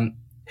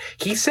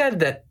 He said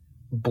that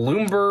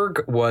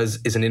Bloomberg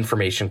is an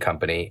information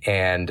company,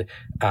 and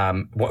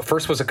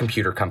first was a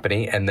computer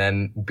company and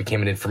then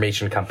became an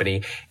information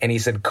company. And he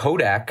said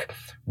Kodak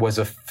was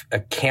a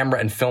camera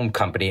and film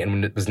company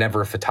and it was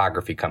never a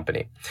photography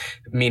company.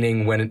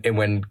 Meaning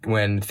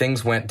when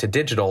things went to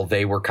digital,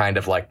 they were kind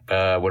of like,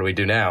 what do we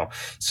do now?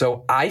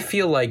 So I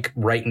feel like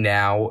right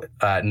now,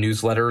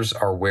 newsletters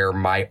are where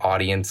my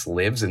audience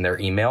lives in their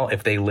email.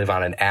 If they live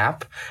on an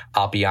app,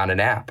 I'll be on an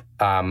app.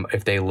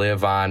 If they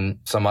live on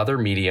some other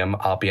medium,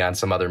 I'll be on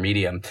some other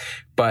medium.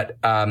 But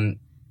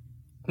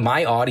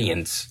my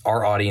audience,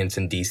 our audience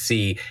in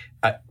DC,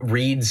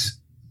 reads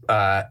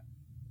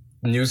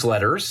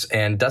newsletters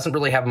and doesn't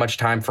really have much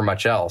time for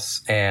much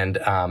else. And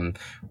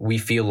we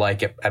feel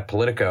like at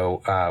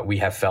Politico, we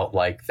have felt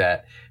like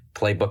that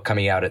Playbook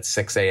coming out at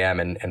 6 a.m.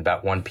 and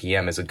about 1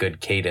 p.m. is a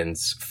good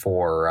cadence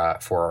for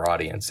our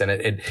audience. And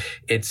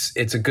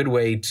it's a good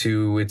way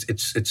to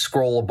it's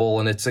scrollable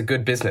and it's a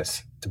good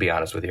business, to be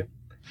honest with you.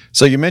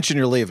 So you mentioned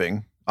you're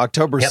leaving.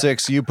 October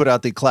 6th, you put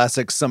out the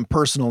classic some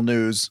personal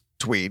news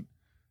tweet.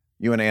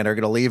 You and Ann are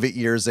going to leave at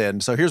year's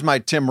end. So here's my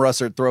Tim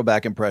Russert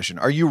throwback impression.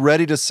 Are you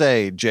ready to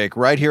say, Jake,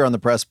 right here on the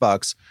press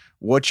box,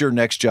 what your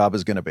next job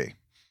is going to be?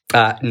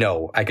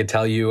 No, I could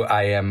tell you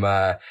I am.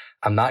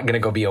 I'm not going to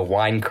go be a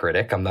wine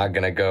critic. I'm not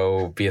going to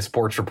go be a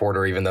sports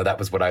reporter, even though that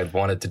was what I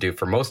wanted to do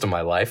for most of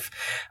my life.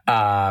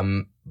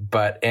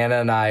 But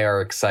Anna and I are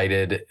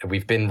excited.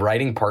 We've been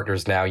writing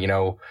partners now,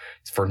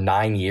 for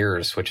 9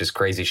 years, which is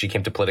crazy. She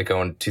came to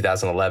Politico in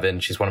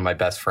 2011. She's one of my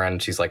best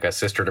friends. She's like a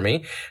sister to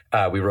me.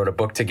 We wrote a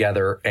book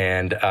together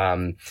and,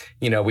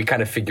 we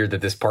kind of figured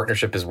that this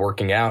partnership is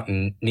working out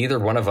and neither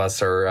one of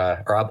us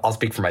are, I'll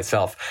speak for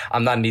myself.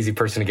 I'm not an easy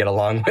person to get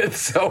along with.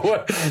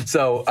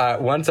 So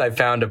once I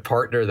found a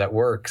partner that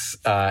works,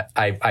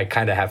 I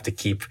kind of have to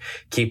keep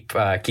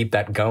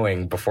that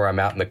going before I'm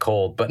out in the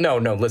cold. But no,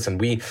 listen,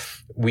 we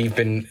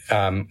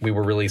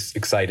were really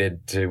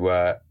excited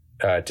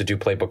to do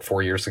Playbook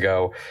 4 years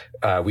ago.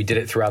 We did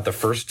it throughout the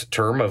first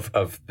term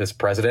of this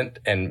president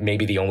and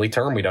maybe the only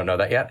term. We don't know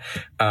that yet.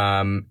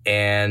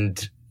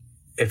 And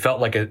it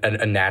felt like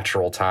a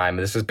natural time.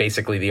 This is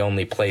basically the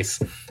only place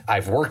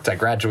I've worked. I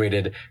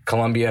graduated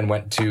Columbia and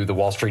went to the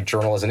Wall Street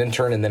Journal as an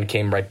intern and then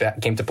came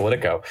to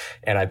Politico.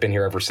 And I've been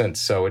here ever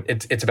since. So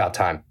it's about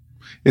time.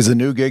 Is the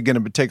new gig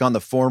going to take on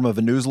the form of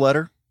a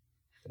newsletter?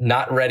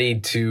 Not ready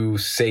to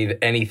say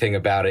anything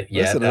about it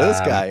yet. Listen to this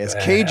guy, as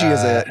cagey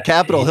as a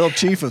Capitol Hill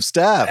chief of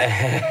staff.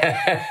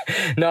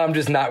 No, I'm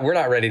just not. We're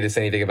not ready to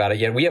say anything about it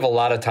yet. We have a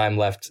lot of time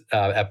left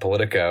at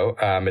Politico.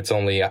 It's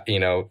only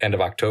end of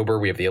October.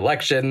 We have the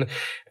election.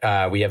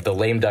 We have the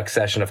lame duck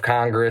session of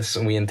Congress,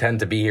 and we intend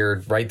to be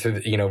here right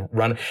through.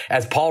 Run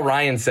as Paul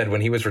Ryan said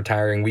when he was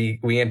retiring.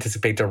 We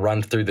anticipate to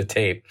run through the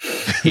tape.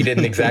 He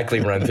didn't exactly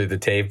run through the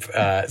tape.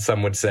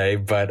 Some would say,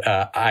 but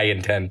I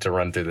intend to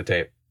run through the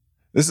tape.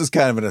 This is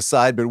kind of an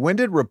aside, but when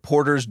did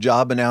reporters'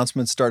 job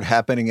announcements start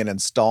happening in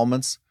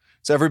installments?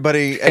 So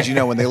everybody, as you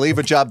know, when they leave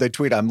a job, they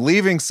tweet, I'm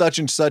leaving such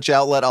and such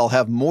outlet. I'll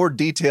have more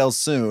details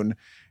soon.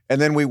 and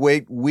then we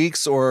wait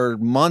weeks or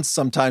months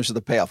sometimes for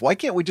the payoff. Why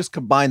can't we just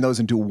combine those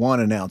into one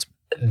announcement?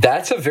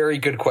 That's a very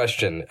good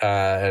question.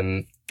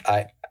 And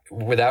I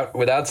don't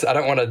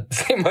want to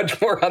say much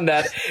more on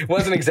that. It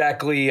wasn't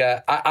exactly,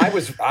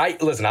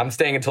 listen, I'm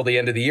staying until the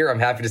end of the year. I'm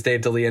happy to stay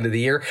until the end of the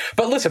year.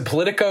 But listen,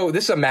 Politico,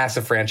 this is a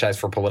massive franchise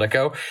for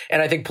Politico.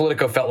 And I think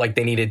Politico felt like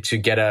they needed to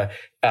get a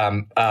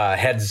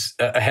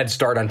head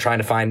start on trying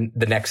to find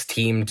the next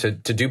team to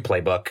do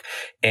Playbook.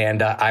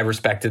 And I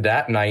respected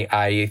that. And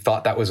I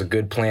thought that was a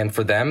good plan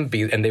for them.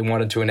 And they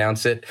wanted to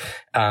announce it.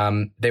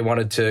 They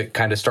wanted to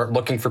kind of start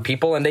looking for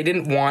people. And they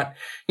didn't want,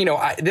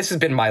 this has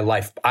been my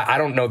life. I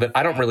don't know that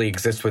I don't really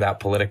exist without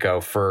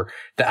Politico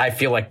I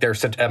feel like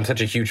I'm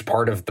such a huge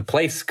part of the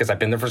place because I've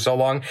been there for so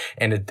long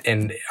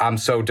and I'm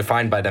so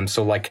defined by them.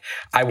 So like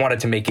I wanted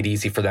to make it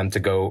easier for them to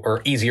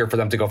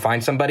go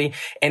find somebody.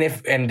 And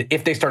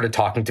if they started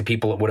talking to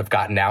people, it would have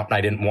gotten out,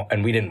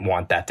 and we didn't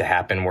want that to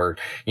happen where,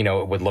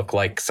 it would look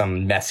like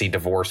some messy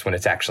divorce when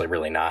it's actually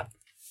really not,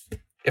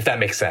 if that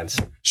makes sense.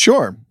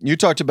 Sure. You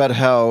talked about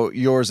how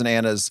yours and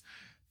Anna's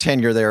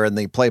tenure there in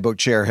the Playbook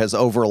chair has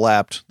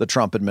overlapped the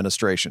Trump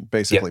administration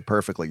basically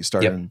perfectly. You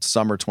started in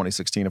summer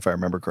 2016, if I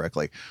remember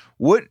correctly.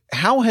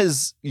 How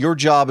has your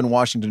job in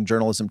Washington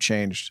journalism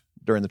changed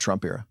during the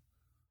Trump era?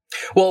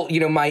 Well,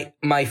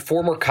 my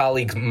former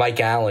colleague, Mike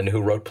Allen,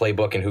 who wrote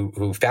Playbook and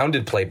who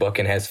founded Playbook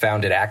and has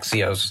founded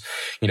Axios,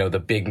 the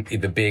big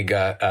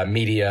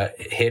media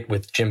hit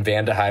with Jim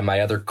Vandehei,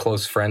 my other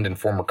close friend and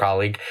former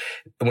colleague.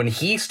 When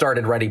he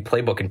started writing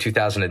Playbook in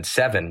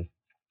 2007,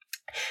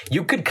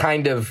 you could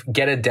kind of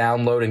get a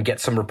download and get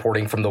some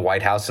reporting from the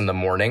White House in the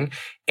morning,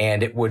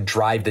 and it would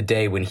drive the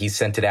day when he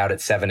sent it out at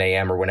 7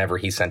 a.m. or whenever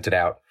he sent it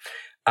out.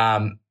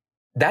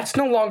 That's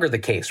no longer the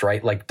case,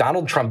 right? Like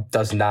Donald Trump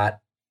does not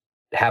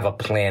have a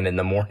plan in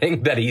the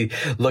morning that he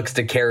looks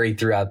to carry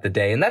throughout the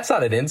day. And that's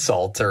not an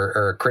insult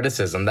or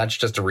criticism. That's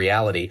just a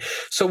reality.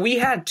 So we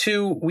had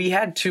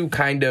to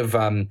kind of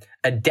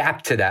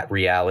adapt to that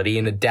reality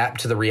and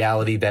adapt to the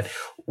reality that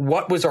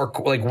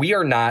we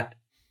are not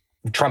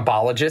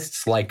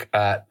Trumpologists. Like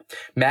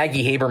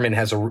Maggie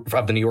Haberman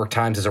of the New York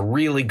Times has a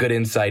really good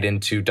insight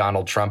into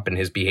Donald Trump and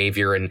his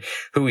behavior and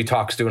who he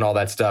talks to and all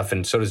that stuff.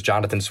 And so does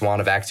Jonathan Swan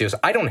of Axios.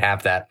 I don't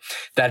have that.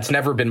 That's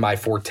never been my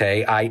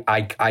forte.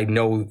 I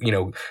know,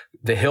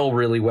 the Hill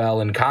really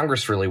well and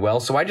Congress really well.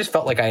 So I just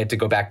felt like I had to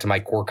go back to my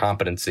core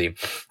competency,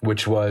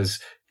 which was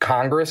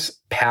Congress,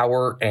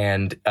 power,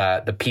 and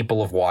the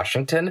people of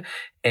Washington,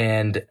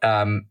 and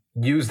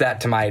use that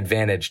to my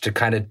advantage to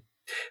kind of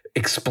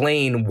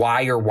explain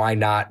why or why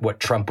not what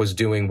Trump was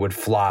doing would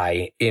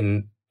fly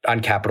on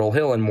Capitol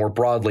Hill and more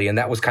broadly. And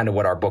that was kind of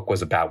what our book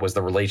was about, was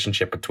the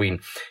relationship between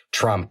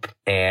Trump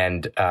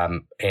and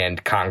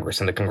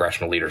Congress and the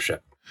congressional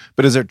leadership.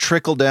 But is there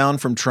trickle down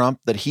from Trump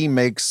that he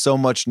makes so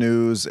much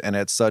news and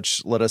at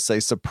such, let us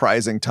say,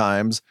 surprising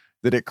times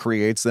that it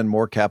creates then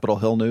more Capitol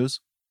Hill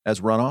news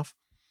as runoff?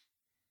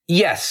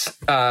 Yes,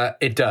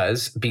 it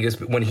does, because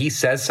when he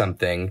says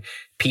something,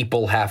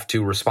 people have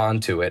to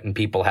respond to it and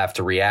people have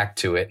to react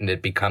to it. And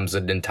it becomes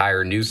an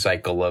entire news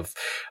cycle of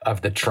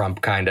the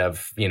Trump kind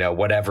of,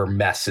 whatever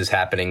mess is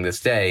happening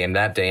this day and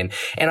that day.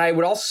 And I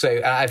would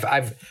also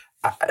say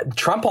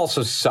Trump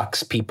also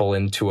sucks people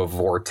into a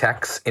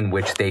vortex in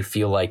which they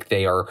feel like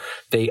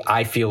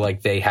I feel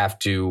like they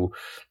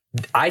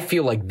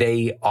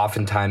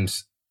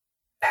oftentimes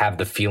have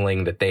the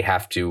feeling that they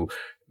have to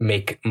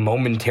make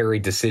momentary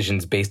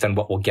decisions based on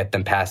what will get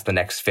them past the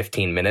next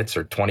 15 minutes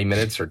or 20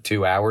 minutes or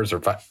 2 hours or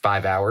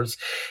 5 hours.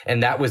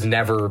 And that was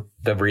never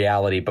the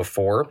reality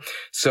before.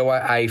 So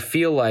I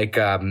feel like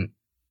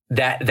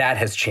that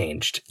has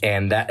changed.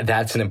 And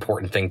that's an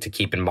important thing to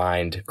keep in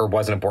mind, or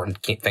was an important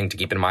thing to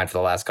keep in mind for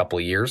the last couple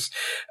of years.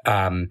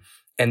 And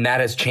that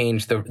has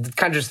changed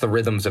kind of just the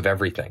rhythms of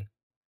everything.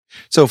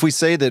 So if we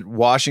say that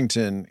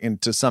Washington,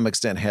 to some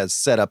extent, has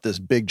set up this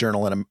big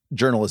journalism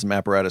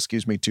apparatus,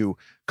 to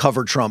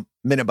cover Trump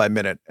minute by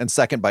minute and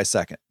second by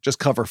second, just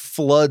cover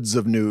floods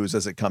of news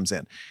as it comes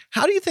in.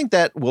 How do you think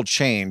that will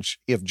change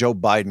if Joe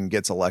Biden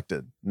gets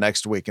elected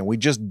next week and we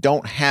just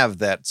don't have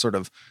that sort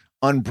of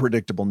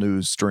unpredictable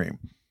news stream?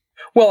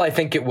 Well, I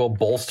think it will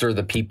bolster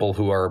the people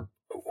who are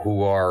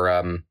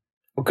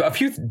a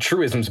few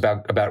truisms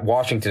about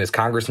Washington is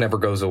Congress never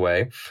goes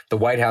away. The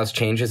White House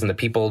changes and the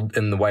people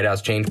in the White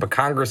House change, but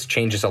Congress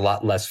changes a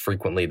lot less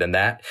frequently than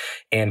that.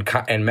 And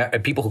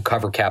people who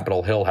cover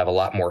Capitol Hill have a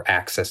lot more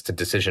access to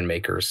decision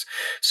makers.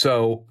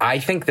 So I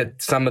think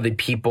that some of the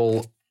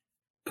people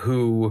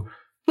who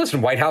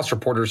White House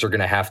reporters are going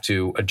to have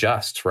to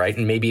adjust, right?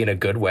 And maybe in a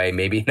good way,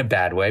 maybe in a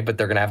bad way, but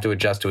they're going to have to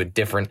adjust to a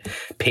different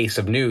pace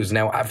of news.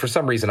 Now, for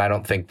some reason, I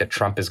don't think that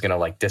Trump is going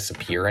to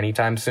disappear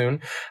anytime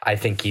soon. I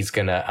think he's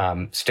going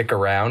to stick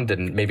around,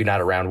 and maybe not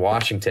around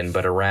Washington,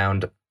 but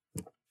around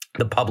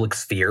the public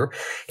sphere.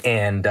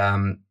 And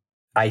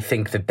I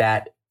think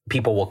that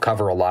people will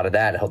cover a lot of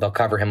that. They'll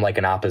cover him like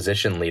an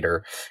opposition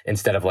leader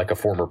instead of like a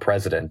former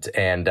president.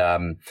 And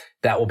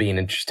that will be an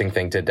interesting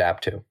thing to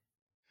adapt to.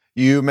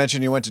 You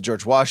mentioned you went to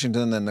George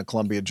Washington and the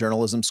Columbia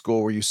Journalism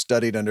School, where you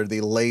studied under the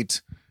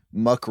late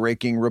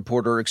muckraking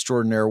reporter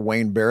extraordinaire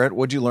Wayne Barrett.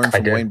 What'd you learn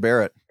from Wayne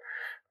Barrett?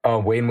 Oh,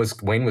 Wayne was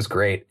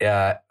great.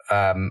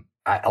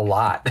 A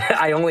lot.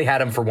 I only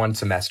had him for one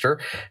semester,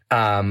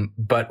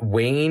 but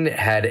Wayne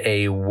had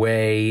a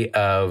way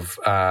of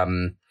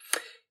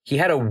he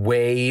had a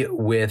way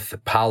with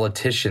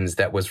politicians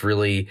that was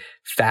really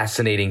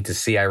fascinating to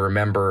see. I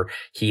remember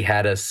he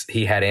had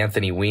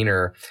Anthony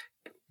Weiner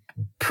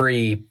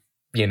pre,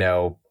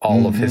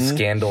 all of his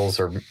scandals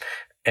or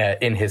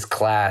in his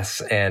class,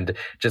 and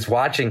just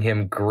watching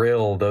him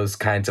grill those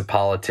kinds of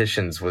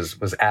politicians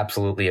was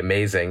absolutely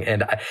amazing.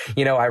 And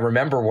I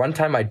remember one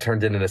time I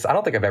turned in I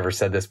don't think I've ever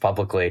said this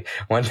publicly.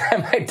 One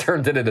time I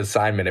turned in an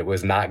assignment. It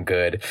was not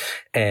good.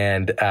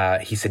 And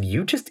he said,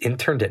 "You just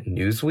interned at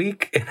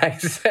Newsweek?" And I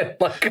said,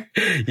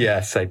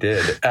 yes, I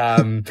did.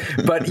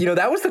 But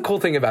that was the cool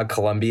thing about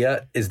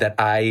Columbia, is that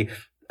I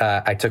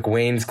took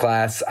Wayne's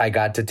class. I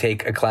got to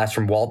take a class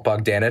from Walt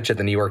Bogdanich at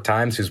the New York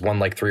Times, who's won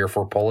like 3 or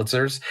 4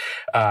 Pulitzers.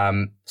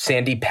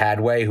 Sandy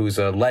Padway, who's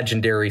a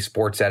legendary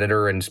sports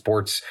editor and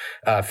sports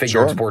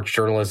figure in sports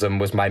journalism,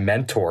 was my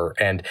mentor.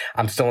 And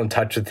I'm still in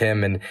touch with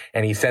him.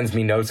 And he sends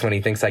me notes when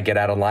he thinks I get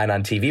out of line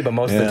on TV. But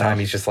most of the time,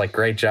 he's just like,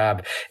 "Great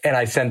job." And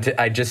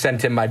I just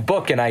sent him my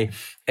book. And I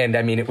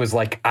mean, it was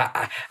like,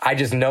 I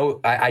just know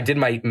I did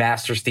my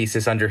master's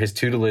thesis under his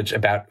tutelage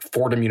about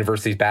Fordham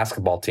University's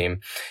basketball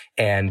team.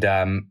 And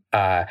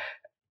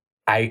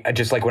I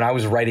just, like, when I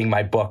was writing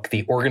my book,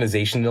 the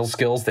organizational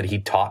skills that he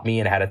taught me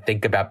and how to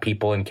think about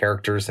people and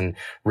characters and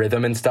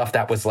rhythm and stuff,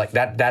 that was like,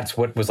 that's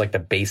what was like the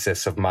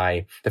basis of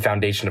the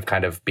foundation of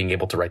kind of being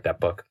able to write that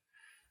book.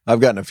 I've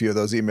gotten a few of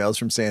those emails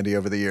from Sandy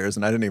over the years,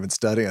 and I didn't even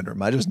study under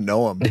him. I just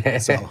know him.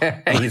 So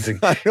he's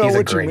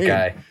a great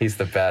guy. He's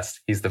the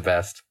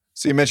best.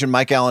 So you mentioned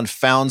Mike Allen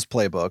founds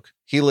Playbook.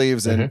 He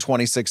leaves in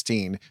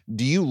 2016.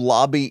 Do you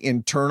lobby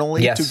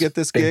internally to get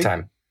this gig? Big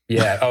time.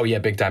 Yeah. Oh, yeah,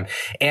 big time.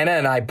 Anna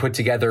and I put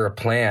together a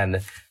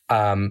plan,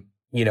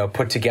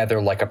 put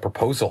together like a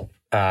proposal,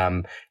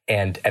 and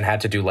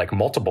had to do like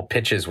multiple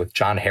pitches with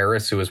John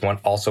Harris, who was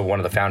also one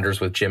of the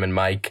founders with Jim and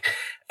Mike,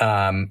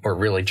 or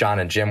really John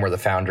and Jim were the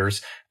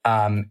founders.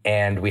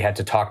 And we had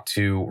to talk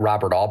to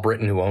Robert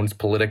Albritton, who owns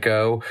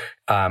Politico.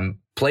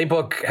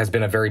 Playbook has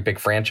been a very big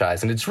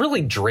franchise, and it's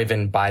really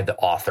driven by the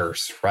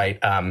authors, right?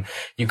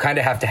 You kind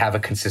of have to have a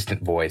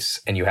consistent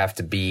voice, and you have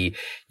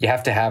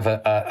to have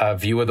a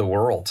view of the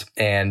world.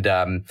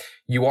 And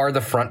you are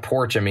the front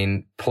porch. I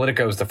mean,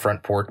 Politico is the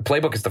front porch.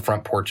 Playbook is the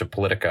front porch of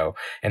Politico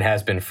and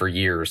has been for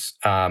years.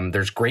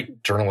 There's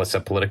great journalists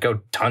at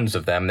Politico, tons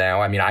of them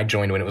now. I mean, I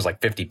joined when it was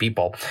like 50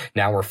 people.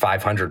 Now we're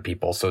 500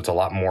 people, so it's a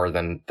lot more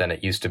than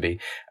it used to be.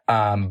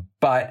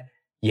 But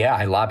yeah,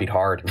 I lobbied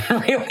hard,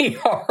 really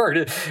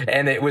hard.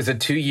 And it was a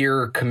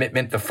 2-year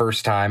commitment the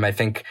first time, I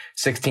think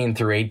 16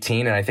 through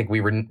 18. And I think we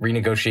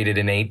renegotiated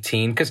in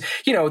 18 because,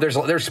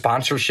 there's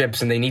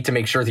sponsorships and they need to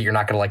make sure that you're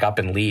not going to like up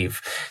and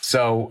leave.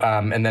 So,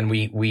 and then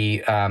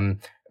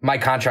my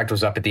contract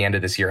was up at the end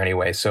of this year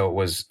anyway. So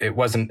it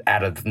wasn't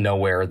out of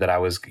nowhere that I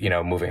was,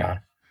 moving on.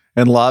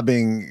 And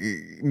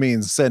lobbying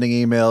means sending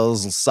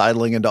emails,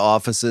 sidling into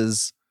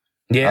offices.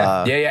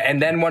 Yeah.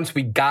 And then once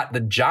we got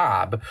the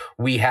job,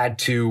 we had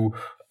to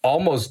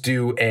almost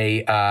do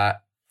we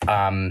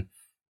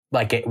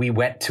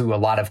went to a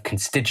lot of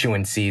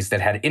constituencies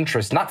that had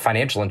interest, not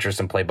financial interest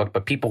in Playbook,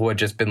 but people who had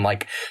just been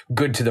like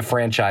good to the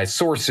franchise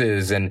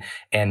sources and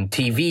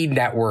TV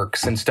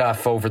networks and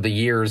stuff over the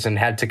years, and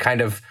had to kind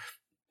of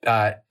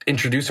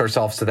introduce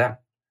ourselves to them.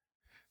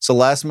 So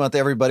last month,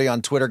 everybody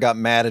on Twitter got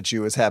mad at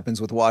you, as happens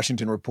with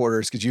Washington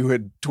reporters, because you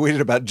had tweeted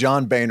about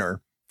John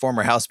Boehner,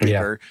 former House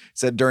Speaker,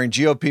 said during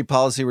GOP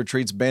policy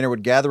retreats, Boehner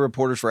would gather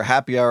reporters for a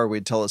happy hour.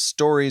 We'd tell us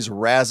stories,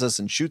 razz us,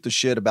 and shoot the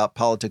shit about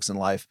politics and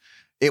life.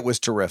 It was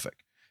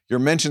terrific. Your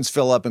mentions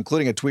fill up,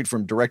 including a tweet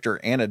from director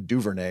Anna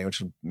DuVernay,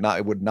 which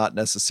I would not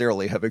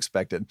necessarily have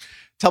expected.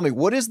 Tell me,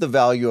 what is the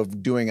value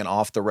of doing an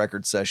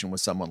off-the-record session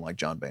with someone like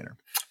John Boehner?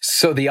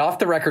 So the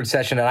off-the-record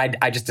session, and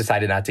I just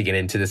decided not to get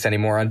into this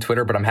anymore on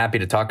Twitter, but I'm happy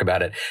to talk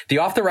about it. The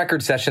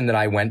off-the-record session that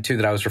I went to,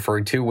 that I was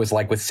referring to, was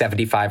like with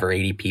 75 or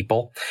 80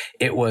 people.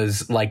 It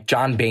was like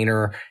John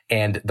Boehner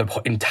and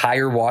the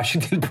entire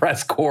Washington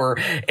press corps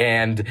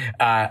and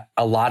a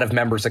lot of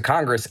members of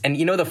Congress. And,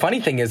 the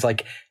funny thing is,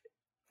 like,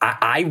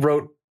 I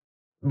wrote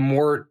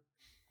more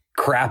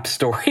crap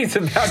stories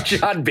about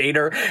John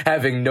Boehner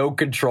having no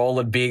control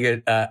and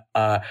being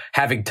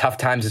having tough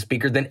times as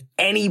speaker than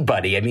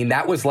anybody. I mean,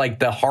 that was like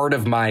the heart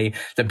of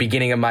the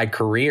beginning of my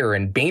career.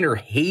 And Boehner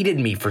hated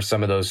me for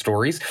some of those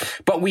stories,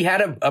 but we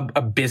had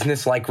a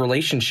business-like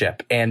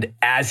relationship. And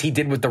as he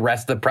did with the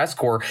rest of the press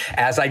corps,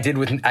 as I do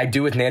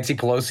with Nancy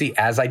Pelosi,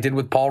 as I did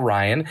with Paul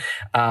Ryan.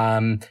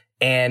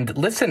 And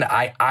listen,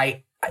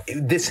 the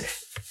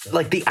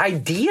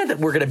idea that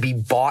we're going to be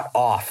bought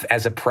off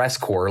as a press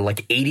corps,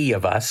 like 80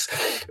 of us,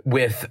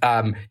 with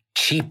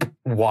cheap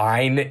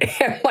wine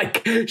and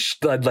like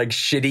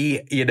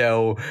shitty,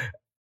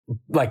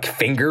 like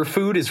finger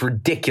food is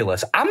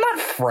ridiculous. I'm not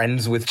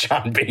friends with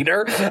John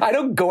Boehner. I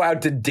don't go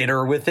out to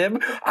dinner with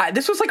him.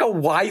 This was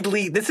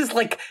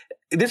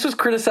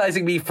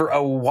criticizing me for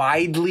a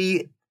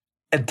widely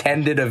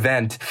attended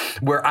event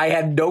where I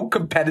had no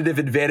competitive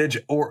advantage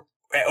or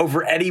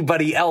over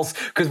anybody else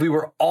because we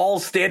were all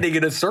standing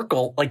in a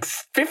circle, like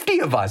 50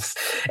 of us.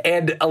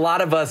 And a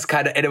lot of us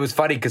and it was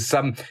funny because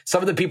some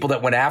of the people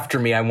that went after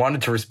me, I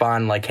wanted to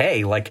respond like,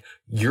 hey, like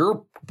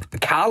your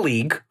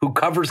colleague who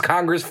covers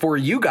Congress for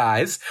you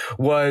guys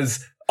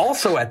was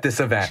also at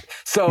this event.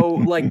 So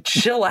like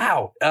chill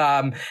out.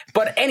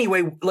 But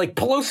anyway, like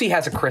Pelosi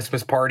has a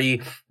Christmas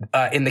party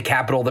in the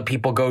Capitol that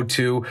people go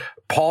to.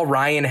 Paul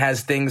Ryan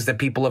has things that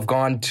people have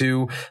gone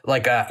to,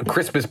 like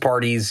Christmas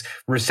parties,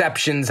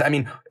 receptions. I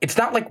mean, it's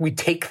not like we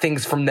take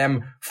things from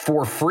them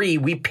for free.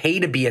 We pay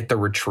to be at the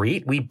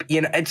retreat.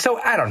 And so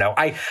I don't know.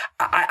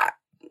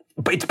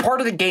 But it's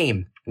part of the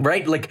game,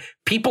 right? Like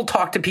people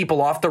talk to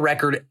people off the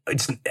record.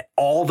 It's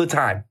all the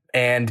time.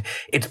 And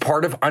it's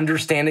part of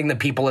understanding the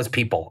people as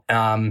people.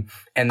 And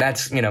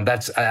that's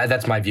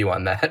my view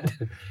on that.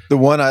 The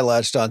one I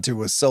latched onto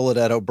was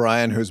Soledad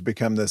O'Brien, who's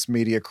become this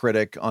media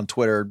critic on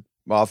Twitter,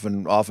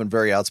 often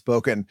very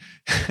outspoken.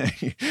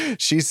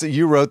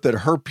 You wrote that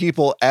her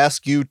people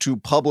ask you to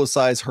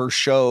publicize her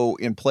show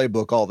in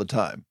Playbook all the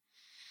time.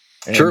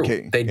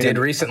 True. They did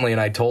recently,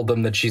 and I told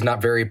them that she's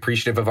not very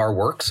appreciative of our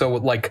work. So,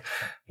 like,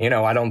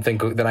 I don't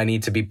think that I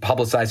need to be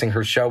publicizing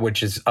her show,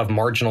 which is of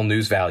marginal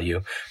news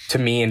value to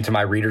me and to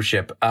my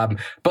readership.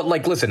 But,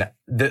 like, listen,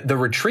 the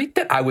retreat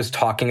that I was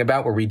talking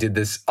about where we did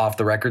this off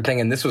the record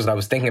thing, and this was what I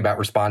was thinking about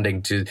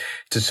responding to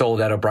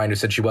Soledad O'Brien, who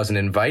said she wasn't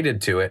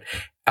invited to it.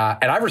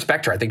 And I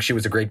respect her. I think she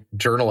was a great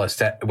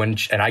journalist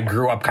and I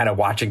grew up kind of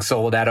watching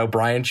Soledad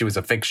O'Brien. She was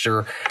a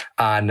fixture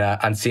on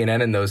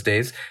CNN in those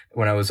days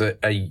when I was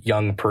a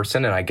young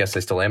person. And I guess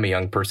I still am a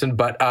young person.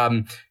 But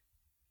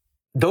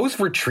those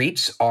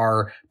retreats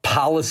are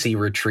policy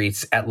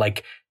retreats at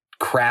like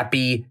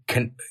crappy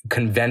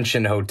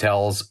convention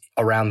hotels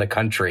around the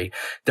country.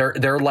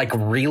 They're like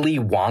really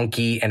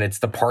wonky, and it's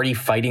the party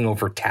fighting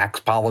over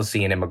tax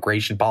policy and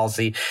immigration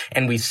policy.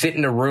 And we sit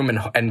in a room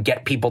and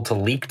get people to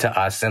leak to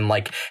us and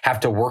like have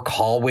to work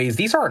hallways.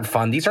 These aren't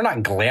fun. These are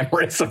not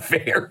glamorous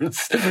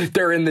affairs.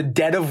 They're in the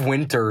dead of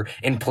winter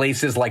in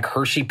places like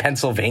Hershey,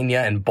 Pennsylvania,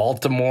 and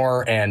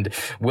Baltimore and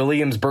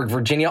Williamsburg,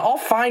 Virginia, all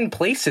fine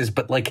places.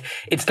 But like,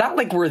 it's not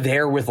like we're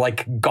there with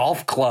like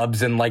golf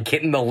clubs and like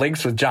hitting the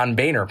links with John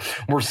Boehner.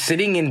 We're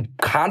sitting in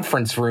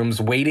conference rooms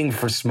waiting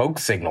for smoke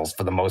signals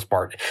for the most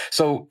part.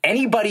 So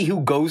anyone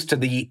who goes to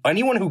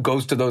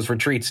those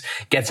retreats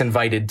gets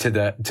invited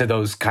to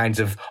those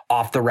kinds of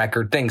off the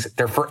record things.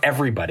 They're for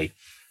everybody.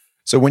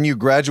 So when you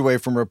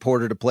graduate from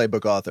reporter to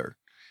Playbook author,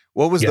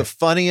 what was the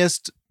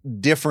funniest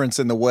difference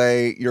in the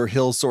way your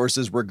Hill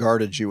sources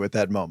regarded you at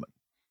that moment?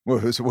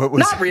 What was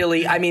not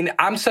really. I mean,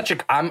 I'm such a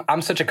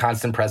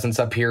constant presence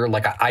up here.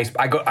 Like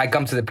I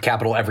come to the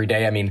Capitol every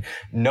day. I mean,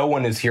 no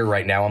one is here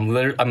right now.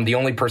 I'm the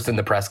only person in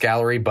the press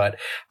gallery, but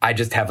I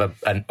just have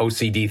an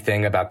OCD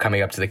thing about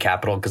coming up to the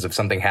Capitol because if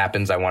something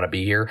happens, I want to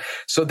be here.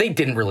 So they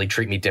didn't really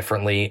treat me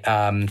differently.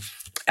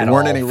 There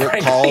weren't any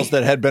calls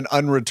that had been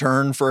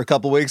unreturned for a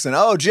couple of weeks,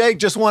 and Jake,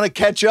 just want to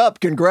catch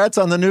up. Congrats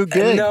on the new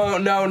gig. No.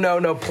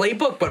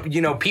 Playbook,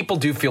 but people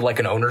do feel like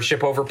an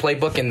ownership over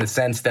Playbook in the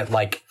sense that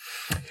like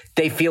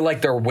they feel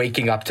like they're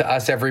waking up to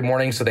us every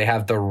morning, so they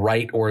have the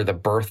right or the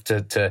birth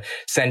to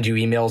send you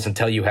emails and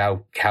tell you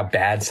how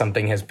bad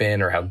something has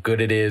been or how good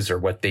it is or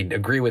what they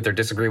agree with or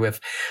disagree with.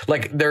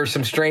 Like there are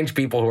some strange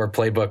people who are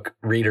Playbook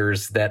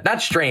readers that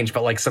not strange,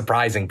 but like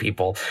surprising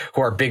people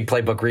who are big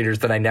Playbook readers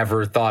that I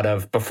never thought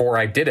of before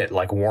I did it,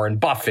 like Warren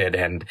Buffett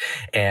and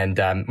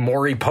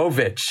Maury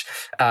Povich.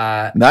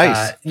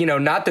 Nice.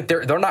 Not that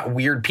they're not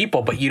weird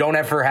people, but you don't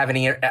ever have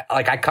any,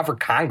 like I cover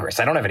Congress.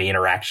 I don't have any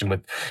interaction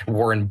with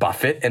Warren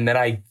Buffett. And then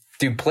I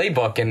do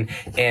Playbook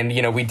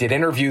and we did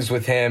interviews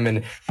with him,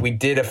 and we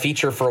did a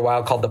feature for a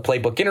while called the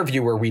Playbook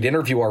Interview where we'd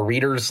interview our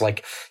readers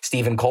like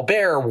Stephen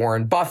Colbert,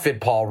 Warren Buffett,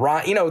 Paul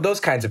Ryan, those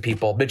kinds of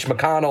people, Mitch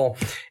McConnell.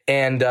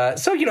 And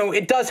so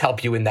it does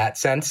help you in that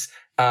sense.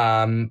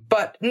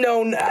 But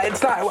no,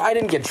 it's not. I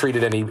didn't get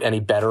treated any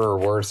better or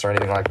worse or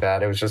anything like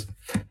that. It was just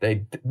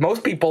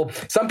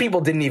some people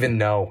didn't even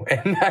know,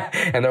 and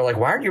they're like,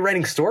 "Why aren't you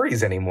writing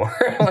stories anymore?"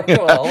 Like,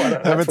 well,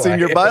 I haven't seen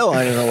your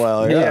byline in a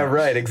while. Yeah,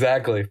 right,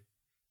 exactly.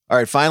 All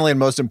right, finally, and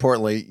most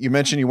importantly, you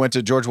mentioned you went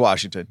to George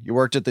Washington. You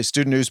worked at the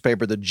student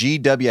newspaper, the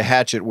G.W.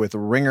 Hatchet, with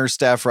Ringer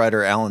staff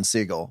writer Alan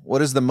Siegel.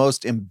 What is the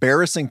most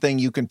embarrassing thing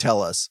you can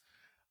tell us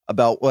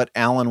about what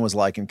Alan was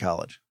like in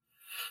college?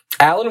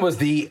 Alan was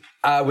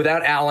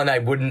without Alan, I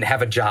wouldn't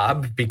have a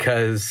job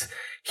because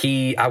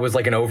I was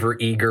like an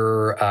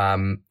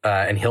overeager,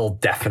 and he'll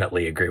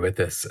definitely agree with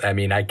this. I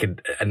mean,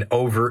 an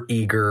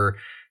overeager,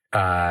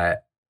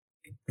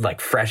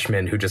 like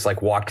freshman who just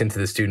like walked into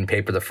the student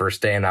paper the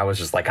first day, and I was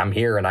just like, I'm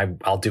here and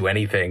I'll do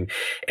anything.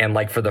 And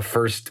like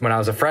when I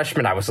was a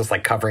freshman, I was just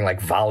like covering like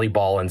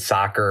volleyball and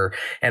soccer,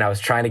 and I was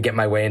trying to get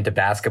my way into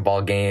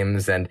basketball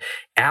games. And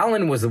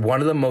Alan was one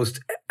of the most,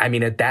 I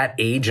mean, at that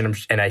age,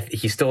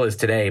 he still is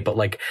today, but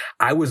like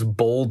I was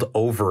bowled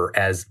over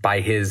by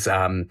his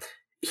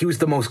he was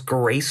the most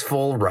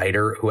graceful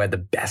writer who had the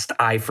best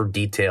eye for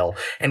detail.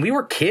 And we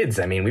were kids.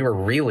 I mean, we were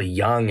really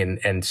young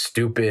and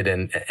stupid,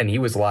 and he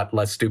was a lot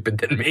less stupid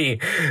than me.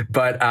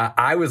 But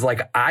I was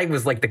like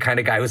the kind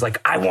of guy who was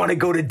like, I want to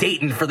go to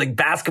Dayton for the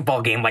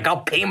basketball game. Like,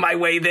 I'll pay my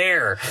way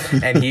there.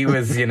 And he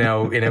was,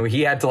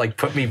 he had to like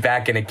put me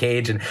back in a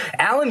cage. And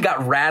Alan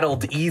got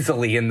rattled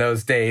easily in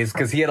those days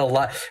because he had a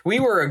lot. We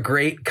were a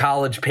great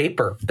college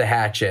paper, The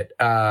Hatchet.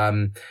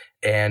 And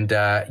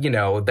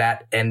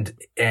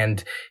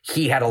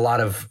he had a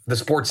lot of, the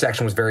sports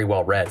section was very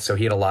well read. So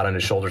he had a lot on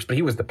his shoulders, but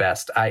he was the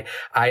best. I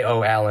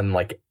owe Alan,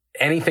 like,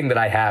 anything that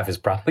I have is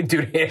probably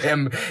due to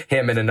him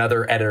and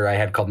another editor I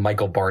had called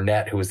Michael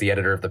Barnett, who was the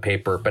editor of the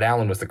paper, but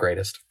Alan was the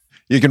greatest.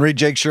 You can read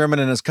Jake Sherman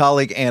and his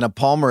colleague Anna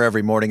Palmer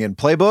every morning in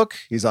Playbook.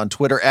 He's on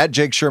Twitter at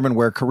Jake Sherman,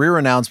 where career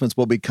announcements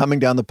will be coming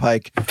down the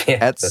pike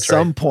at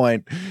some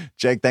point.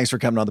 Jake, thanks for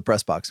coming on the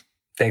Press Box.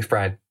 Thanks,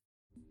 Brian.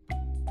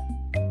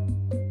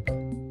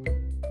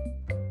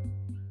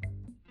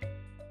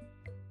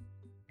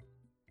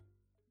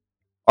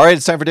 All right,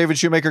 it's time for David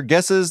Shoemaker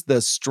guesses the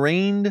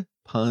strained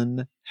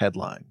pun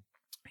headline.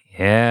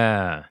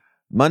 Yeah.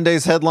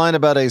 Monday's headline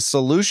about a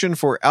solution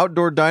for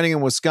outdoor dining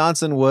in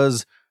Wisconsin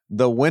was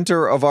the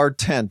winter of our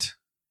tent.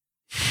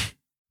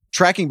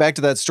 Tracking back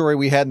to that story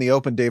we had in the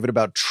open, David,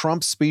 about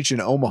Trump's speech in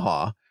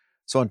Omaha.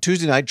 So on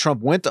Tuesday night,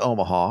 Trump went to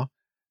Omaha,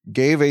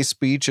 gave a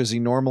speech as he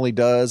normally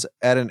does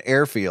at an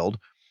airfield.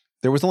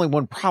 There was only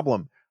one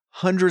problem.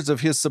 Hundreds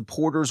of his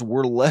supporters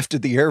were left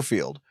at the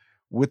airfield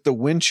with the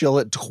wind chill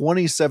at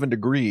 27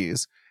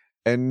 degrees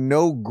and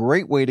no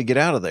great way to get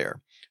out of there.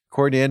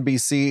 According to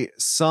NBC,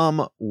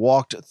 some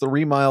walked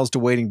 3 miles to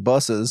waiting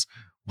buses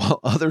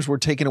while others were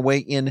taken away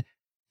in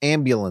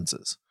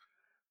ambulances.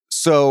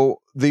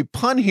 So the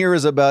pun here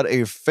is about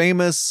a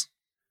famous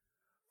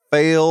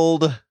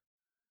failed,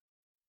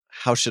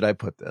 how should I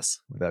put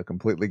this without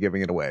completely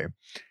giving it away?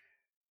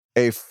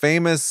 A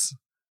famous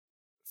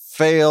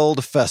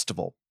failed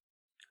festival.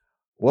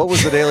 What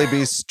was the Daily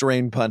Beast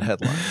strain pun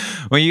headline?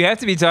 Well, you have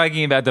to be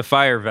talking about the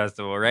Fire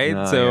Festival,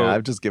 right? So yeah,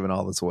 I've just given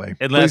all this away.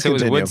 Unless it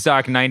was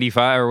Woodstock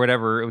 95 or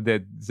whatever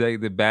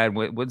the bad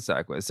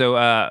Woodstock was.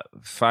 So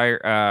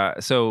Fire.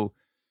 So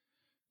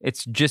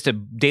it's just a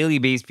Daily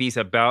Beast piece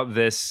about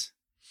this.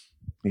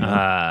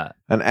 An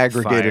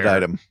aggregated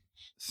item.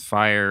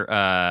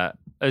 Fire.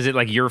 Is it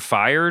like You're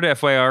Fired?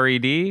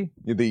 FYRED?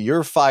 The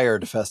You're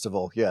Fired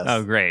Festival. Yes.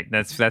 Oh, great.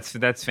 That's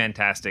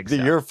fantastic. The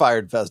You're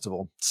Fired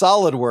Festival.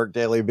 Solid work,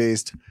 Daily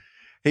Beast.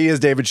 He is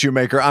David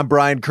Shoemaker. I'm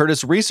Brian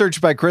Curtis.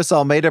 Research by Chris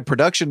Almeida.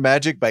 Production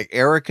magic by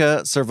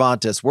Erica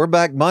Cervantes. We're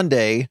back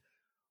Monday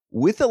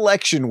with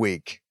election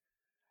week.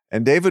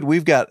 And David,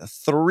 we've got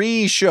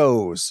 3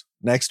 shows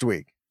next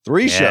week.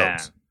 3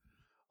 shows.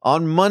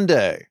 On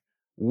Monday,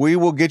 we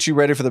will get you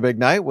ready for the big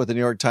night with the New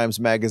York Times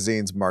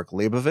Magazine's Mark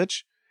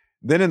Leibovich.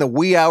 Then in the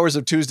wee hours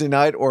of Tuesday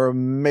night or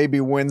maybe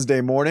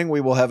Wednesday morning,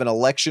 we will have an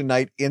election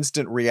night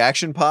instant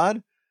reaction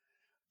pod.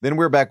 Then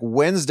we're back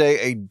Wednesday,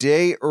 a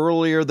day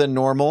earlier than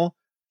normal.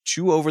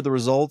 Chew over the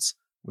results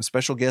with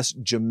special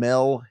guest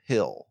Jamel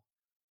Hill.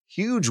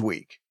 Huge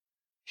week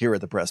here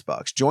at the Press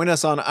Box. Join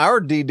us on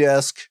our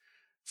D-Desk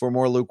for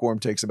more lukewarm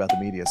takes about the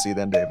media. See you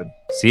then, David.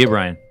 See you,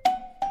 Brian.